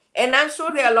email. And I'm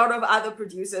sure there are a lot of other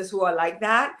producers who are like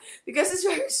that, because it's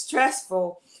very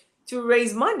stressful to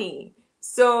raise money.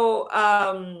 So,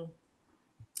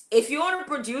 if you want to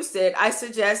produce it, I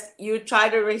suggest you try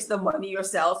to raise the money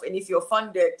yourself. And if you're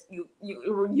funded,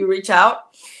 you reach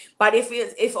out. But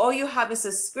if all you have is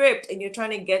a script and you're trying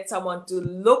to get someone to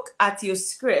look at your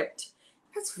script,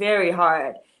 that's very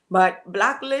hard. But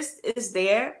Blacklist is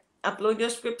there. Upload your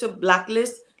script to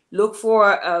Blacklist. Look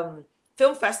for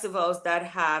film festivals that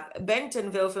have.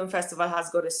 Bentonville Film Festival has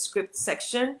got a script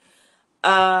section.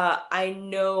 I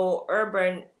know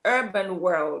Urban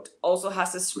World also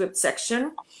has a script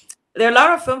section. There are a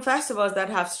lot of film festivals that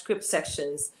have script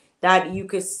sections that you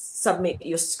could submit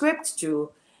your script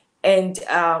to. And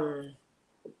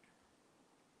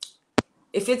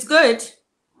if it's good,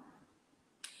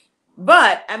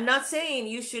 but I'm not saying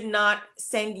you should not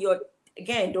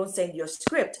don't send your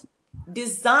script.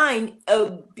 Design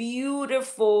a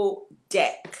beautiful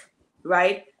deck,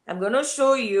 right? I'm going to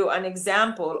show you an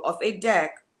example of a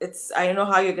deck. I don't know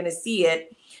how you're going to see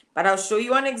it, but I'll show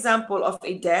you an example of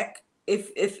a deck.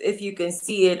 If you can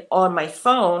see it on my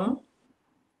phone,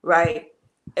 right?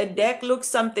 A deck looks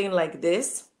something like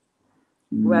this,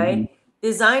 right?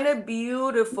 Design a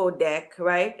beautiful deck,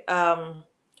 right?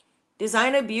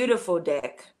 Design a beautiful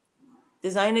deck.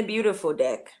 Design a beautiful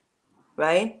deck,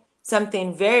 right?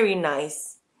 Something very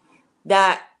nice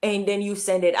and then you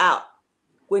send it out.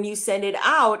 When you send it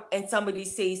out and somebody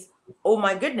says, oh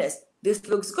my goodness, this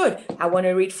looks good, I want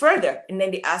to read further. And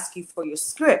then they ask you for your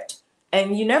script,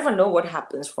 and you never know what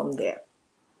happens from there.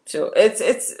 So it's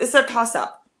a toss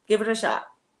up. Give it a shot.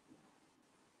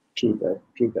 True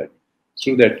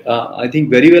that. I think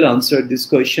very well answered this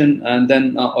question. And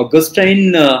then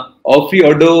Augustine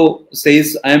Ofriodo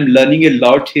says, I am learning a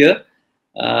lot here.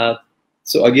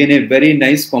 So again, a very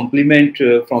nice compliment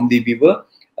from the viewer.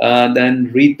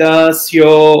 Then Rita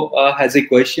Sio has a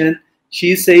question.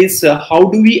 She says, how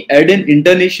do we add an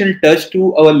international touch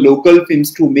to our local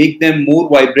films to make them more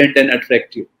vibrant and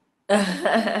attractive?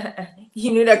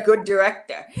 You need a good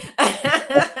director.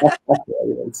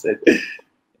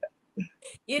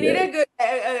 You need a good,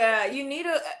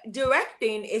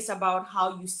 directing is about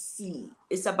how you see.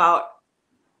 It's about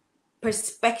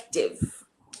perspective,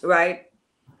 right?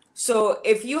 So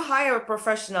if you hire a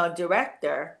professional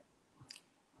director,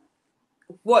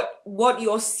 what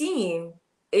you're seeing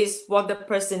is what the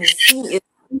person is seeing.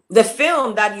 The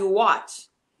film that you watch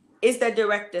is the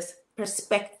director's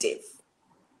perspective,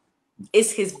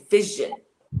 is his vision,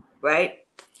 right?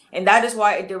 And that is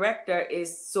why a director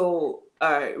is so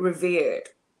revered,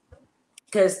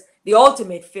 because the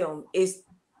ultimate film is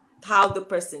how the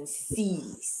person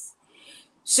sees.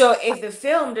 So if the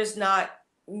film does not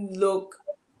look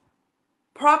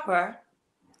proper,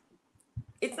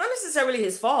 it's not necessarily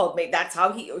his fault. Maybe that's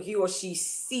how he or she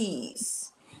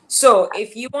sees. So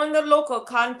if you want the local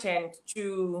content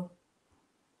to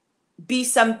be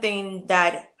something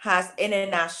that has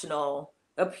international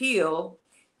appeal,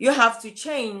 you have to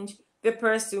change the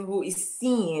person who is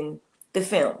seeing the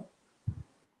film,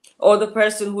 or the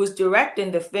person who is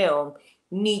directing the film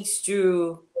needs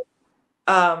to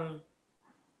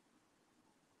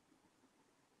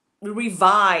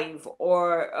revive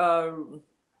or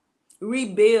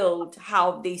rebuild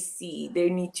how they see. They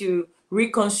need to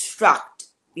reconstruct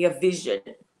their vision,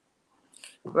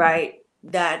 right?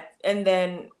 That, and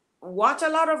then watch a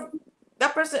lot of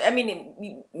that person. I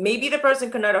mean, maybe the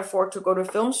person cannot afford to go to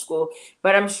film school,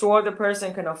 but I'm sure the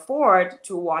person can afford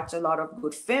to watch a lot of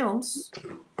good films.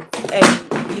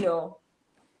 And, you know,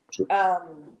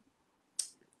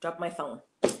 drop my phone.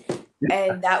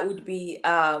 And that would be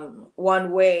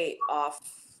one way of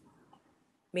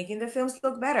making the films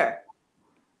look better.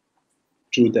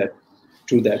 True that.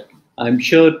 True that. I'm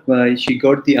sure she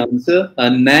got the answer.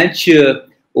 Natch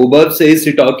Obar says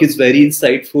the talk is very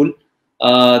insightful.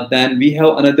 Then we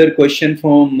have another question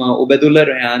from Obedullah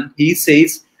Rayan. He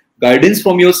says, guidance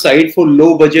from your side for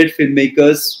low budget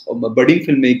filmmakers, budding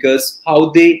filmmakers,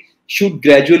 how they should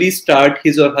gradually start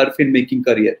his or her filmmaking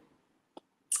career.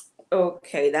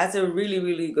 Okay, that's a really,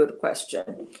 really good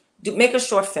question. Make a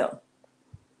short film.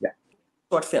 Yeah.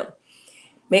 Short film.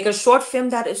 Make a short film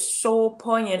that is so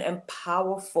poignant and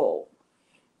powerful.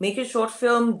 Make a short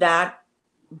film that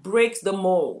breaks the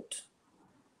mold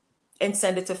and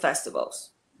send it to festivals.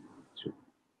 Sure.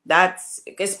 That's,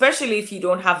 especially if you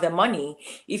don't have the money.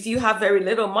 If you have very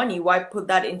little money, why put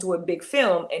that into a big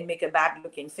film and make a bad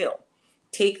looking film?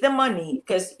 Take the money,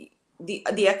 because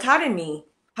the Academy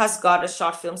has got a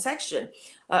short film section.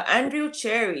 Andrew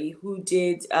Cherry, who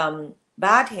did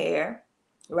Bad Hair,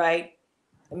 right?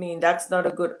 I mean, that's not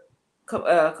a good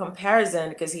comparison,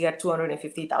 because he had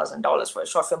 $250,000 for a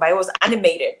short film, but it was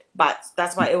animated, but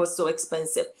that's why it was so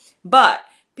expensive. But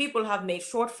people have made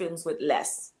short films with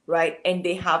less, right? And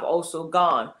they have also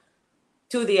gone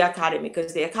to the Academy,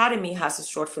 because the Academy has a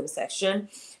short film section.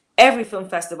 Every film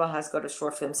festival has got a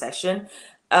short film section.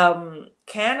 Cannes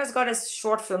has got a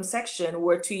short film section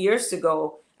where 2 years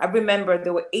ago, I remember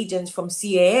there were agents from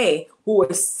CAA who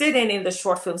were sitting in the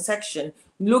short film section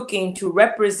looking to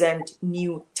represent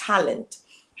new talent.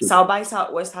 Sure. South by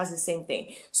Southwest has the same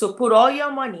thing. So put all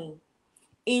your money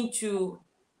into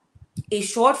a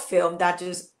short film that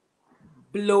just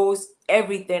blows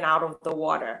everything out of the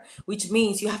water, which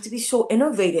means you have to be so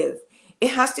innovative.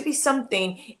 It has to be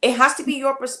something, it has to be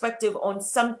your perspective on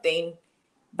something,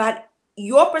 but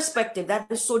your perspective that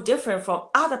is so different from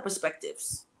other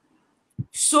perspectives.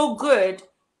 So good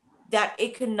that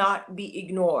it cannot be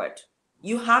ignored.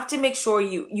 You have to make sure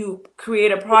you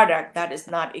create a product that is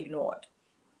not ignored.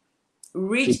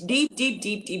 Reach deep, deep,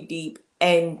 deep, deep, deep,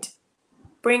 and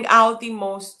bring out the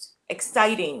most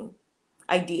exciting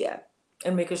idea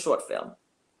and make a short film.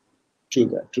 True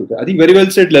that, true that. I think very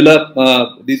well said,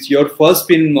 Leila. This your first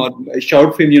film or a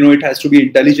short film, it has to be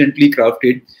intelligently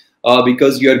crafted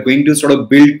because you are going to sort of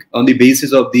build on the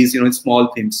basis of these,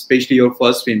 small films, especially your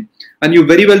first film. And you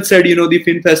very well said, the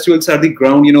film festivals are the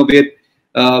ground, where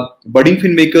budding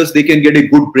filmmakers, they can get a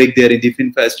good break there in the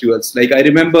film festivals. Like I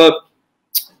remember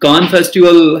Cannes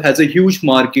Festival has a huge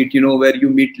market, where you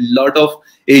meet a lot of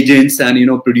agents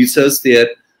and, producers there.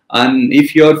 And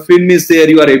if your film is there,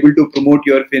 you are able to promote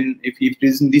your film. If it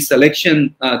is in the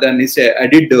selection, then it's a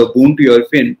added boon to your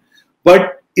film.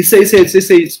 But it's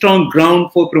a strong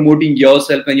ground for promoting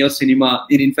yourself and your cinema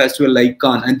in festival like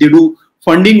Cannes. And they do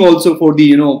funding also for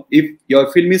the, if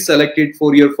your film is selected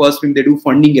for your first film, they do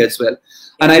funding as well.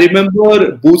 And I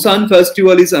remember Busan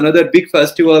Festival is another big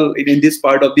festival in this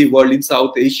part of the world, in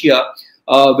South Asia,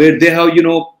 where they have,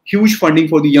 huge funding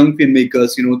for the young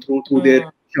filmmakers, through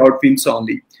their short films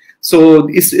only. So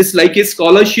it's like a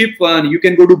scholarship. You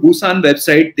can go to Busan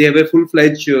website. They have a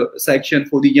full-fledged section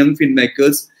for the young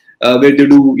filmmakers where they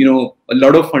do, a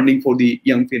lot of funding for the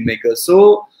young filmmakers.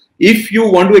 So if you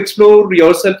want to explore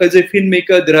yourself as a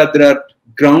filmmaker, there are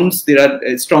grounds, there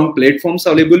are strong platforms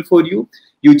available for you.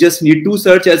 You just need to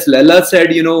search, as Leila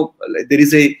said, there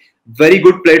is a very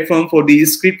good platform for the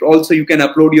script. Also, you can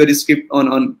upload your script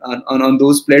on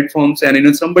those platforms,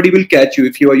 and somebody will catch you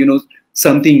if you are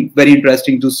something very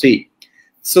interesting to say.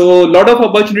 So a lot of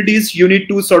opportunities, you need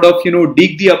to sort of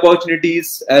dig the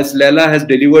opportunities, as Leila has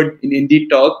delivered in the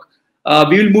talk.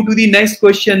 We will move to the next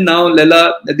question now.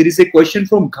 Leila, there is a question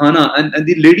from Ghana, and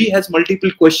the lady has multiple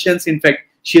questions. In fact,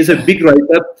 she has a big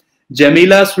write-up.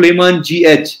 Jamila Suleiman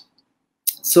GH.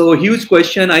 So huge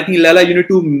question. I think Leila, you need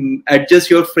to adjust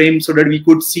your frame so that we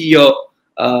could see your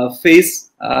face.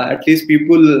 At least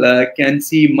people can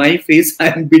see my face.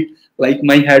 I'm a bit like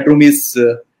my headroom is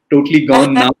totally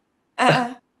gone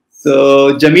now.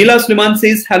 So Jamila Suleiman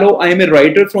says, hello, I am a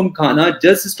writer from Ghana.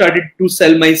 Just started to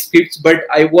sell my scripts, but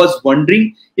I was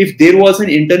wondering if there was an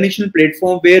international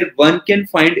platform where one can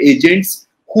find agents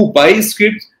who buy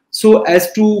scripts so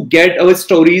as to get our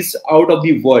stories out of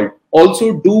the world.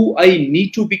 Also, do I need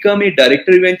to become a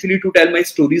director eventually to tell my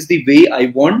stories the way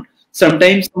I want?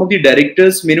 Sometimes some of the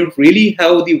directors may not really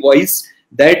have the voice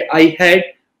that I had,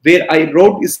 where I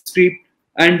wrote a script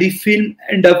and the film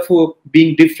end up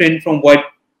being different from what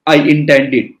I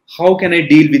intended. How can I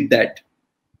deal with that?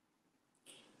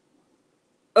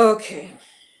 Okay.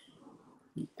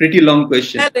 Pretty long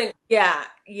question.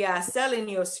 Selling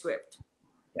your script.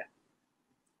 Yeah.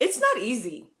 It's not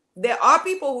easy. There are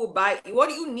people who buy.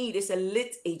 What you need is a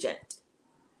lit agent.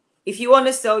 If you want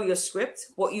to sell your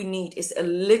script, what you need is a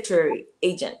literary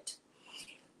agent.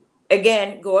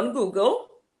 Again, go on Google,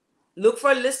 look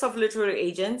for a list of literary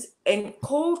agents and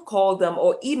cold call them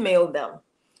or email them.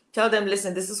 Tell them,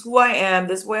 listen, this is who I am,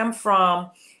 this is where I'm from,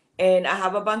 and I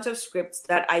have a bunch of scripts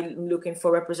that I'm looking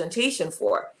for representation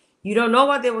for. You don't know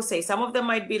what they will say. Some of them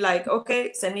might be like,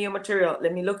 okay, send me your material.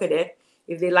 Let me look at it.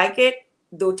 If they like it,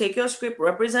 they'll take your script,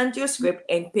 represent your script,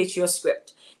 and pitch your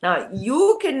script. Now,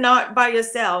 you cannot by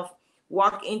yourself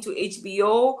walk into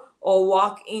HBO or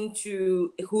walk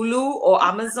into Hulu or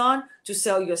Amazon to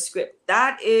sell your script.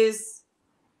 That is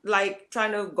like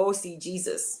trying to go see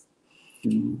Jesus.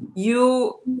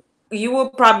 You will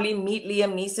probably meet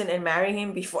Liam Neeson and marry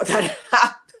him before that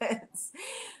happens.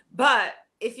 But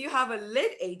if you have a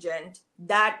lit agent,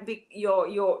 that the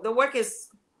work is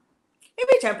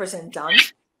maybe 10% done.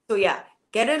 So yeah,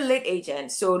 get a lit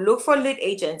agent. So look for lit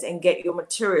agents and get your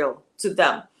material to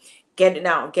them. Getting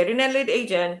a lit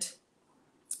agent.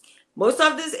 Most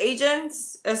of these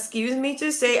agents, excuse me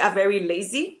to say, are very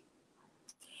lazy.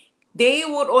 They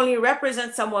would only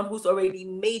represent someone who's already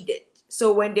made it.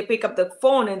 So when they pick up the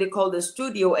phone and they call the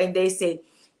studio and they say,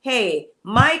 hey,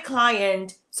 my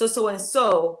client, so and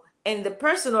so, and the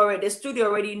person already, the studio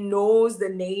already knows the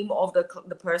name of the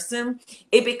person,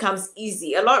 it becomes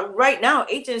easy. A lot right now,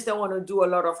 agents don't want to do a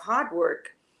lot of hard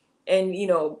work and,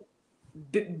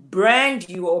 brand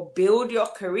you or build your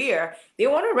career. They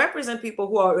want to represent people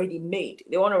who are already made.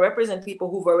 They want to represent people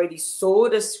who've already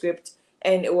sold a script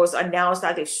and it was announced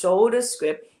that they sold a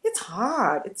script. It's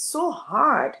hard. It's so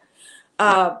hard.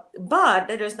 But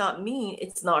that does not mean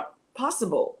it's not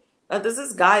possible. There's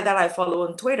this guy that I follow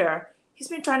on Twitter. He's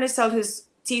been trying to sell his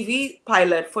TV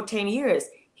pilot for 10 years.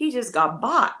 He just got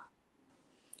bought.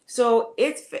 So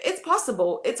it's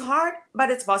possible. It's hard, but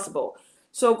it's possible.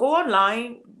 So go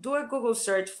online, do a Google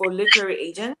search for literary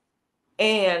agent,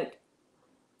 and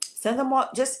send them all.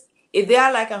 Just if they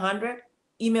are like 100,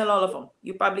 email all of them.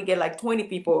 You probably get like 20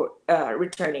 people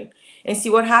returning, and see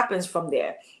what happens from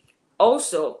there.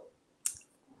 Also,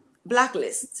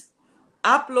 blacklist.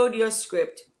 Upload your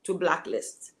script to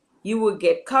blacklist. You will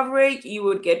get coverage. You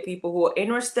would get people who are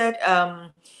interested.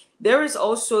 There is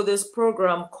also this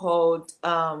program called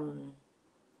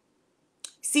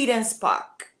Seed and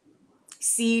Spark.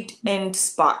 Seed and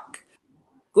Spark.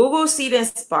 Google Seed and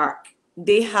Spark.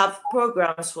 They have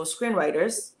programs for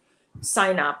screenwriters.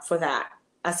 Sign up for that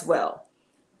as well.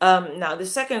 Now, the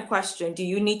second question, do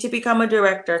you need to become a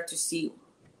director to see?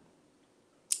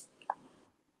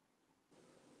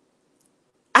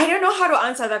 I don't know how to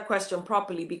answer that question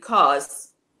properly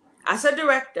because as a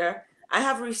director, I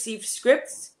have received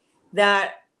scripts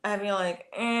that I mean like,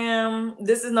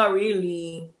 this is not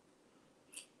really,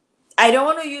 I don't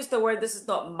want to use the word this is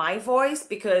not my voice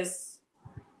because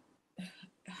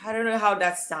I don't know how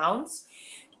that sounds,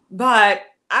 but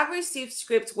I've received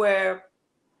scripts where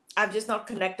I've just not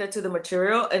connected to the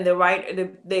material and the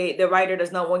writer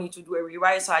does not want you to do a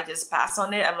rewrite, so I just pass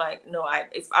on it. I'm like, no,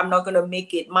 if I'm not gonna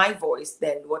make it my voice,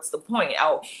 then what's the point?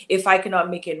 If I cannot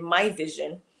make it my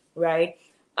vision, right?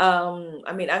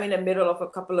 I mean, I'm in the middle of a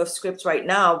couple of scripts right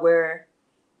now where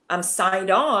I'm signed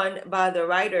on, but the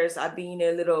writers are being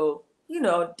a little,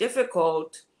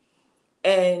 difficult,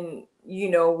 and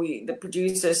the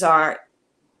producers are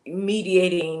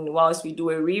mediating whilst we do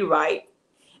a rewrite.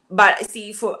 But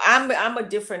see, I'm a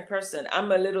different person.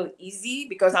 I'm a little easy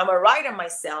because I'm a writer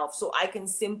myself, so I can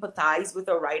sympathize with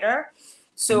a writer.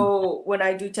 So when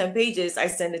I do 10 pages, I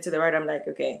send it to the writer. I'm like,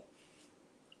 okay,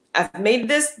 I've made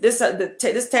this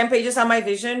 10 pages on my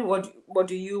vision. What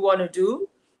do you want to do?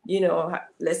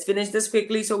 Let's finish this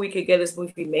quickly so we can get this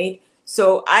movie made.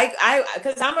 So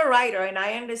because I'm a writer and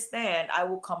I understand, I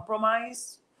will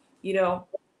compromise. You know,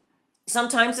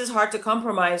 sometimes it's hard to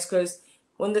compromise because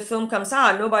when the film comes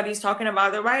out, nobody's talking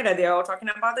about the writer. They're all talking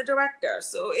about the director.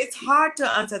 So it's hard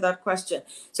to answer that question.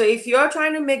 So if you're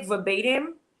trying to make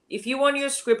verbatim, if you want your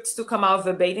scripts to come out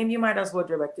verbatim, you might as well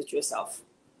direct it yourself.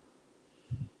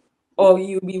 Or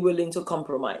you be willing to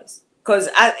compromise. Because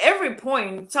at every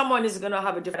point, someone is going to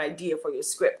have a different idea for your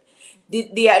script.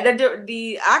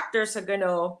 The actors are going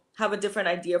to have a different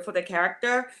idea for the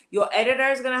character. Your editor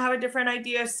is going to have a different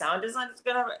idea. Sound design is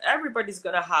going to have, everybody's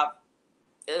going to have,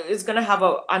 is going to have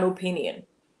an opinion.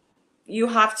 You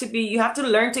have to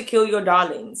learn to kill your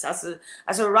darlings.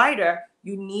 As a writer,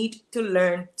 you need to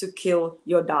learn to kill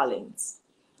your darlings.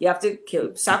 You have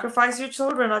to sacrifice your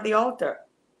children at the altar.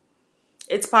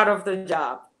 It's part of the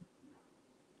job.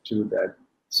 True that.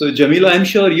 So Jamila, I'm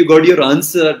sure you got your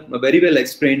answer very well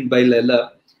explained by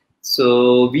Leila.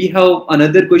 So we have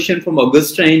another question from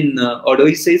Augustine. Although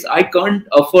he says, I can't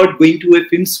afford going to a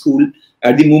film school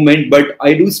at the moment, but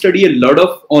I do study a lot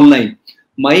of online.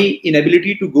 My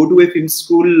inability to go to a film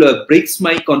school breaks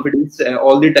my confidence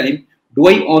all the time. Do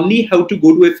I only have to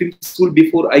go to a film school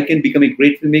before I can become a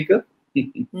great filmmaker?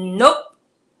 Nope.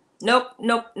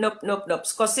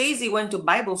 Scorsese went to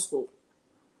Bible school.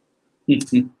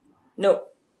 No.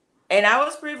 And I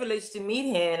was privileged to meet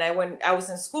him. And I was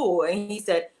in school, and he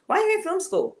said, "Why are you in film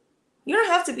school? You don't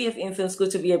have to be in film school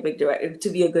to be a big director, to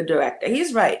be a good director."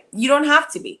 He's right. You don't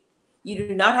have to be. You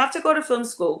do not have to go to film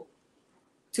school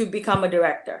to become a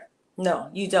director. No,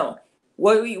 you don't.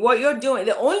 What you're doing,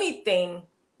 the only thing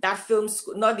that film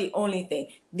school, not the only thing,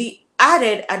 the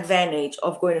added advantage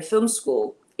of going to film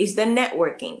school is the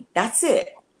networking. That's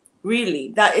it.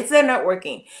 Really, that it's the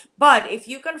networking. But if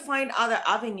you can find other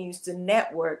avenues to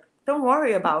network, don't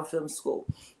worry about film school.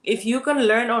 If you can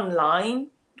learn online,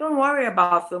 don't worry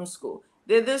about film school.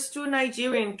 There's two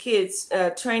Nigerian kids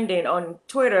trending on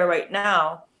Twitter right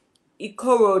now,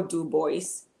 Ikorodu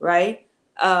boys, right?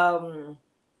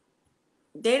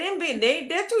 They're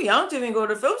too young to even go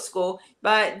to film school,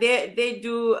 but they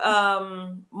do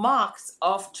mocks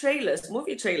of trailers,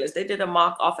 movie trailers. They did a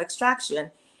mock of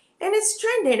Extraction, and it's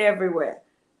trending everywhere.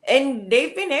 And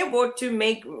they've been able to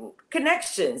make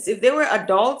connections. If they were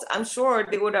adults, I'm sure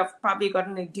they would have probably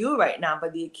gotten a deal right now,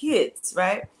 but they're kids,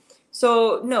 right?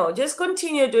 So no, just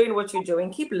continue doing what you're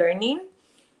doing. Keep learning.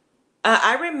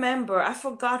 I remember, I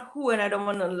forgot who, and I don't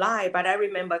want to lie, but I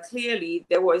remember clearly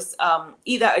there was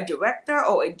either a director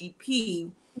or a DP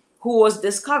who was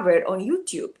discovered on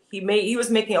YouTube. He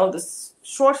was making all these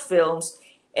short films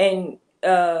and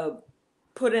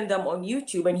putting them on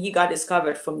YouTube, and he got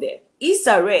discovered from there.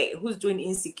 Issa Rae, who's doing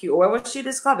Insecure, where was she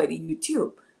discovered? In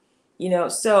YouTube. You know,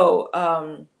 so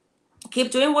keep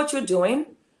doing what you're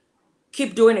doing.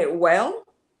 Keep doing it well.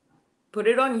 Put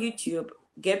it on YouTube.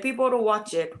 Get people to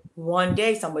watch it. One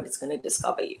day somebody's going to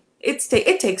discover you. It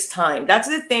takes time. That's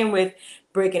the thing with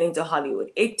breaking into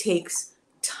Hollywood. It takes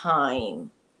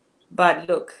time. But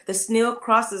look, the snail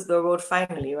crosses the road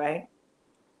finally, right?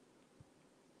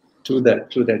 True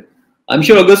that. I'm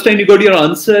sure, Augustine, you got your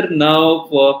answer. Now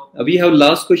we have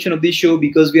last question of the show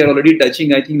because we are already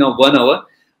touching, I think, now 1 hour.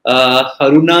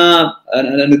 Haruna,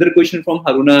 another question from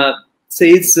Haruna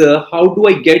says, how do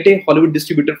I get a Hollywood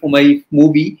distributor for my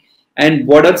movie? And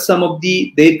what are some of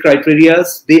their criteria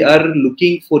they are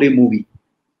looking for a movie?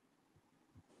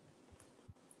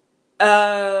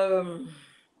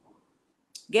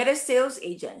 Get a sales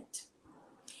agent.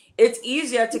 It's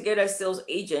easier to get a sales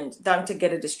agent than to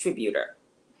get a distributor.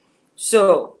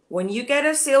 So when you get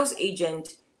a sales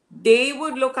agent, they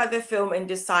would look at the film and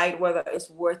decide whether it's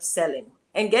worth selling.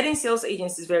 And getting sales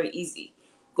agents is very easy.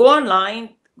 Go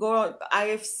online, go on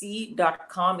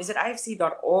ifc.com. Is it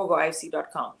ifc.org or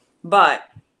ifc.com? But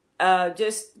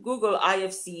just Google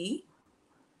IFC,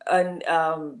 and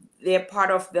they're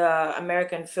part of the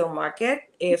American film market,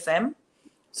 AFM.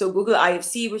 So Google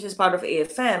IFC, which is part of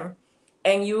AFM,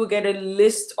 and you will get a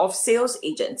list of sales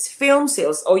agents, film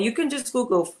sales, or you can just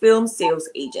Google film sales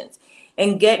agents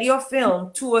and get your film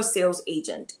to a sales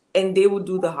agent, and they will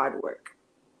do the hard work.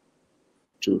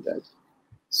 True that.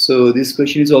 So this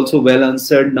question is also well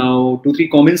answered. Now 2-3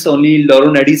 comments only.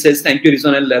 Lauren Eddy says, thank you,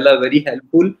 Rizwan and Leila, very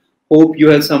helpful. Hope you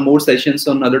have some more sessions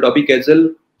on other topic as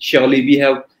well. Surely we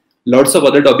have lots of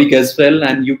other topic as well,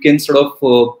 and you can sort of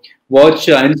watch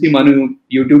IMCMANUU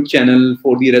YouTube channel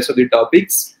for the rest of the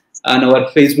topics, and our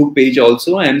Facebook page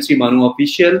also, IMCMANUU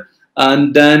official.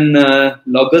 And then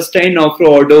Augustine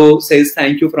Ofro says,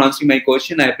 thank you for answering my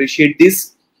question. I appreciate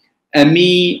this.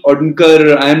 Amy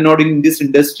Odenkar, I am not in this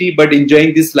industry but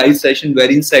enjoying this live session,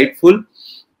 very insightful.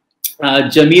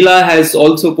 Jamila has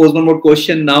also posed one more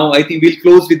question. Now I think we'll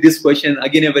close with this question.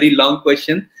 Again, a very long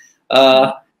question.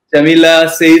 Jamila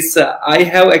says, I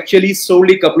have actually sold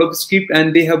a couple of scripts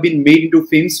and they have been made into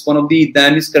films. One of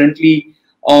them is currently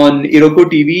on Iroko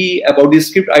TV about the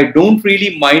script. I don't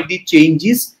really mind the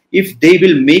changes if they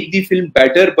will make the film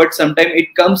better, but sometimes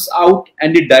it comes out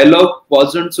and the dialogue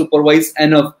wasn't supervised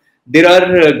enough. There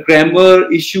are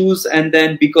grammar issues, and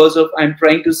then because of I'm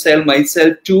trying to sell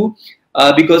myself too,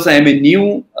 because I am a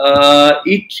new,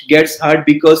 it gets hard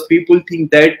because people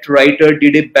think that writer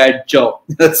did a bad job.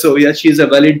 So yeah, she's a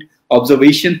valid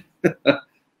observation.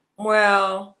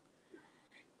 Well,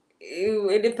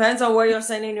 it depends on where you're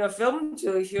sending your film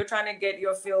to. If you're trying to get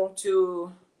your film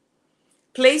to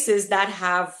places that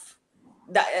have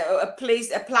a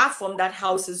platform that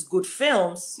houses good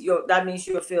films, that means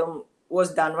your film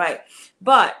was done right.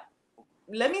 But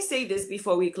let me say this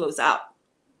before we close out.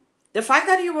 The fact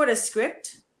that you wrote a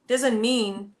script doesn't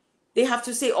mean they have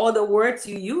to say all the words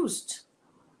you used,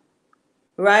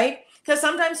 right? Because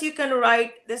sometimes you can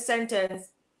write the sentence,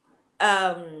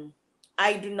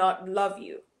 I do not love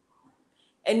you.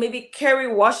 And maybe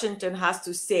Kerry Washington has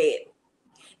to say it.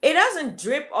 It doesn't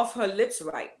drip off her lips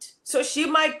right. So she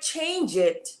might change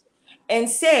it and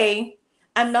say,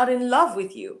 I'm not in love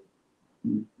with you.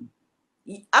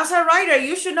 As a writer,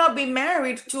 you should not be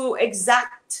married to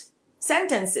exact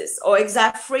sentences or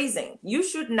exact phrasing. You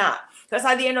should not. Because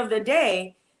at the end of the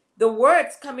day, the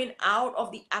words coming out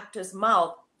of the actor's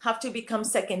mouth have to become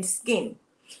second skin.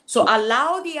 So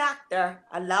allow the actor,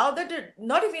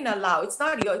 not even allow, it's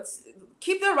not your,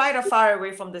 keep the writer far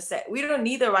away from the set. We don't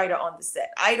need a writer on the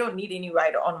set. I don't need any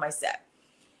writer on my set,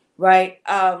 right?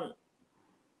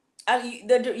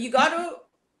 You got to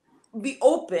be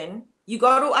open. You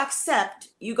got to accept.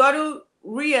 You got to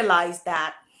realize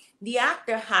that the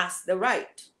actor has the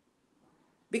right,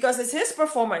 because it's his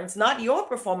performance, not your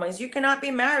performance. You cannot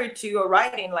be married to your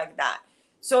writing like that.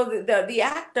 So the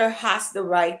actor has the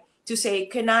right to say,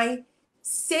 can I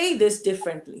say this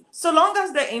differently? So long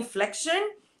as the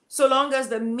inflection, so long as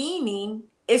the meaning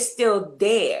is still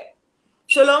there,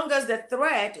 so long as the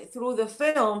thread through the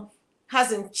film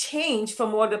hasn't changed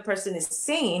from what the person is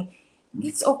saying,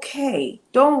 it's okay.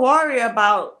 Don't worry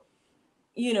about,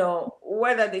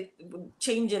 whether the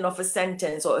changing of a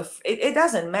sentence or if it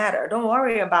doesn't matter. Don't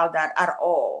worry about that at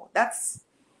all.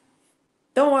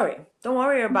 Don't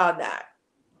worry about that.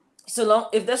 So long,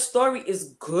 if the story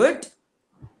is good,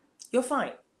 you're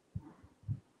fine.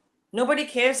 Nobody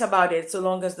cares about it so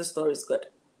long as the story is good.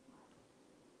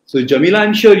 So Jamila,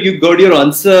 I'm sure you got your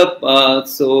answer.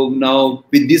 So now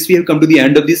with this, we have come to the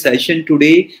end of this session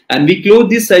today. And we close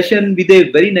this session with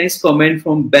a very nice comment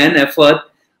from Ben Effort.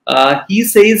 He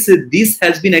says, this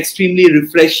has been extremely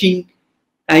refreshing.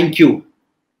 Thank you.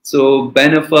 So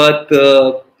Ben Effort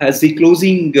has the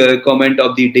closing comment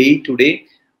of the day today.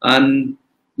 And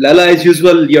Leila, as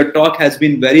usual, your talk has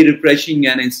been very refreshing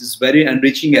and it's very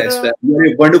enriching as well. You are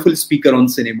a wonderful speaker on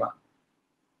cinema.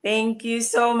 Thank you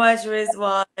so much,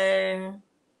 Rizwan.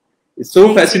 It's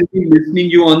so fascinating listening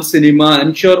you on cinema.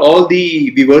 I'm sure all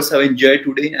the viewers have enjoyed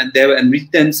today and they have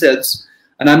enriched themselves.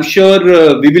 And I'm sure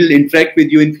we will interact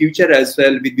with you in future as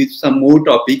well with some more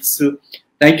topics. So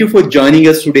thank you for joining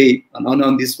us today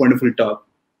on this wonderful talk.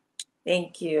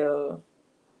 Thank you.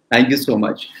 Thank you so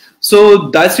much. So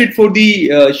that's it for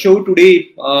the show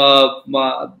today.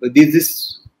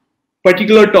 This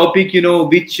particular topic,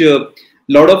 which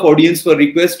lot of audience were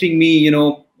requesting me,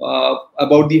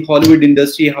 about the Hollywood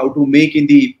industry, how to make in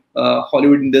the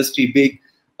Hollywood industry big.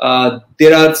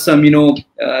 There are some,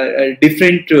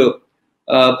 different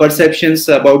perceptions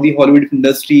about the Hollywood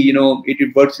industry.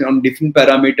 It works on different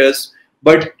parameters.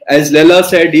 But as Leila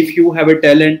said, if you have a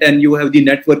talent and you have the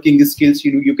networking skills,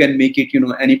 you can make it,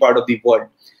 any part of the world.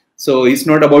 So it's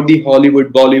not about the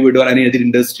Hollywood, Bollywood, or any other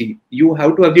industry. You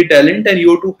have to have the talent and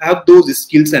you have to have those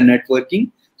skills and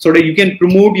networking so that you can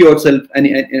promote yourself at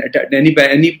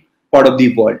any part of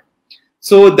the world.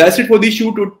 So that's it for the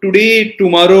show today.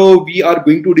 Tomorrow we are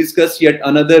going to discuss yet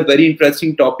another very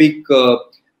interesting topic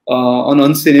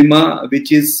on cinema,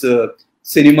 which is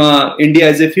cinema, India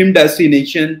as a film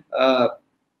destination,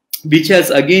 which has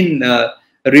again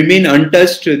remained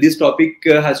untouched. This topic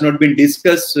has not been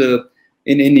discussed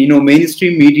in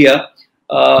mainstream media.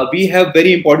 We have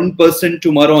very important person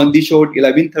tomorrow on the show at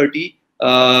 11:30.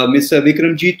 Mr.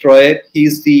 Vikramjit Roy. He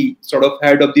is the sort of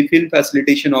head of the Film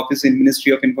Facilitation Office in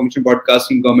Ministry of Information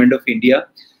Broadcasting, Government of India,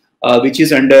 which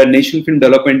is under National Film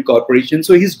Development Corporation.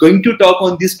 So he's going to talk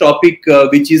on this topic,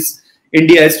 which is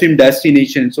India as film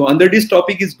destination. So under this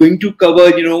topic is going to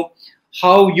cover,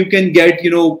 how you can get,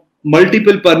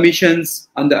 multiple permissions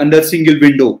under single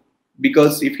window,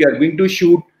 because if you are going to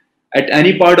shoot at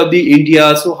any part of the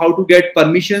India, so how to get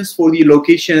permissions for the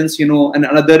locations, you know, and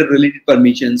another related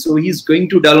permissions. So he's going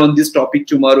to delve on this topic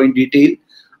tomorrow in detail.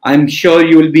 I'm sure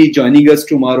you will be joining us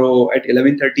tomorrow at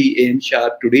 11:30 a.m.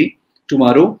 sharp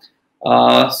tomorrow.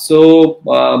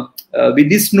 With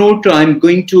this note, I'm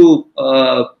going to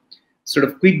sort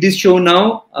of quit this show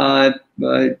now.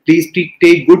 Please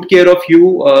take good care of you.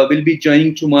 We'll be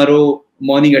joining tomorrow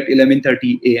morning at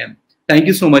 11:30 a.m. Thank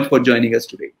you so much for joining us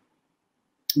today.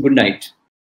 Good night.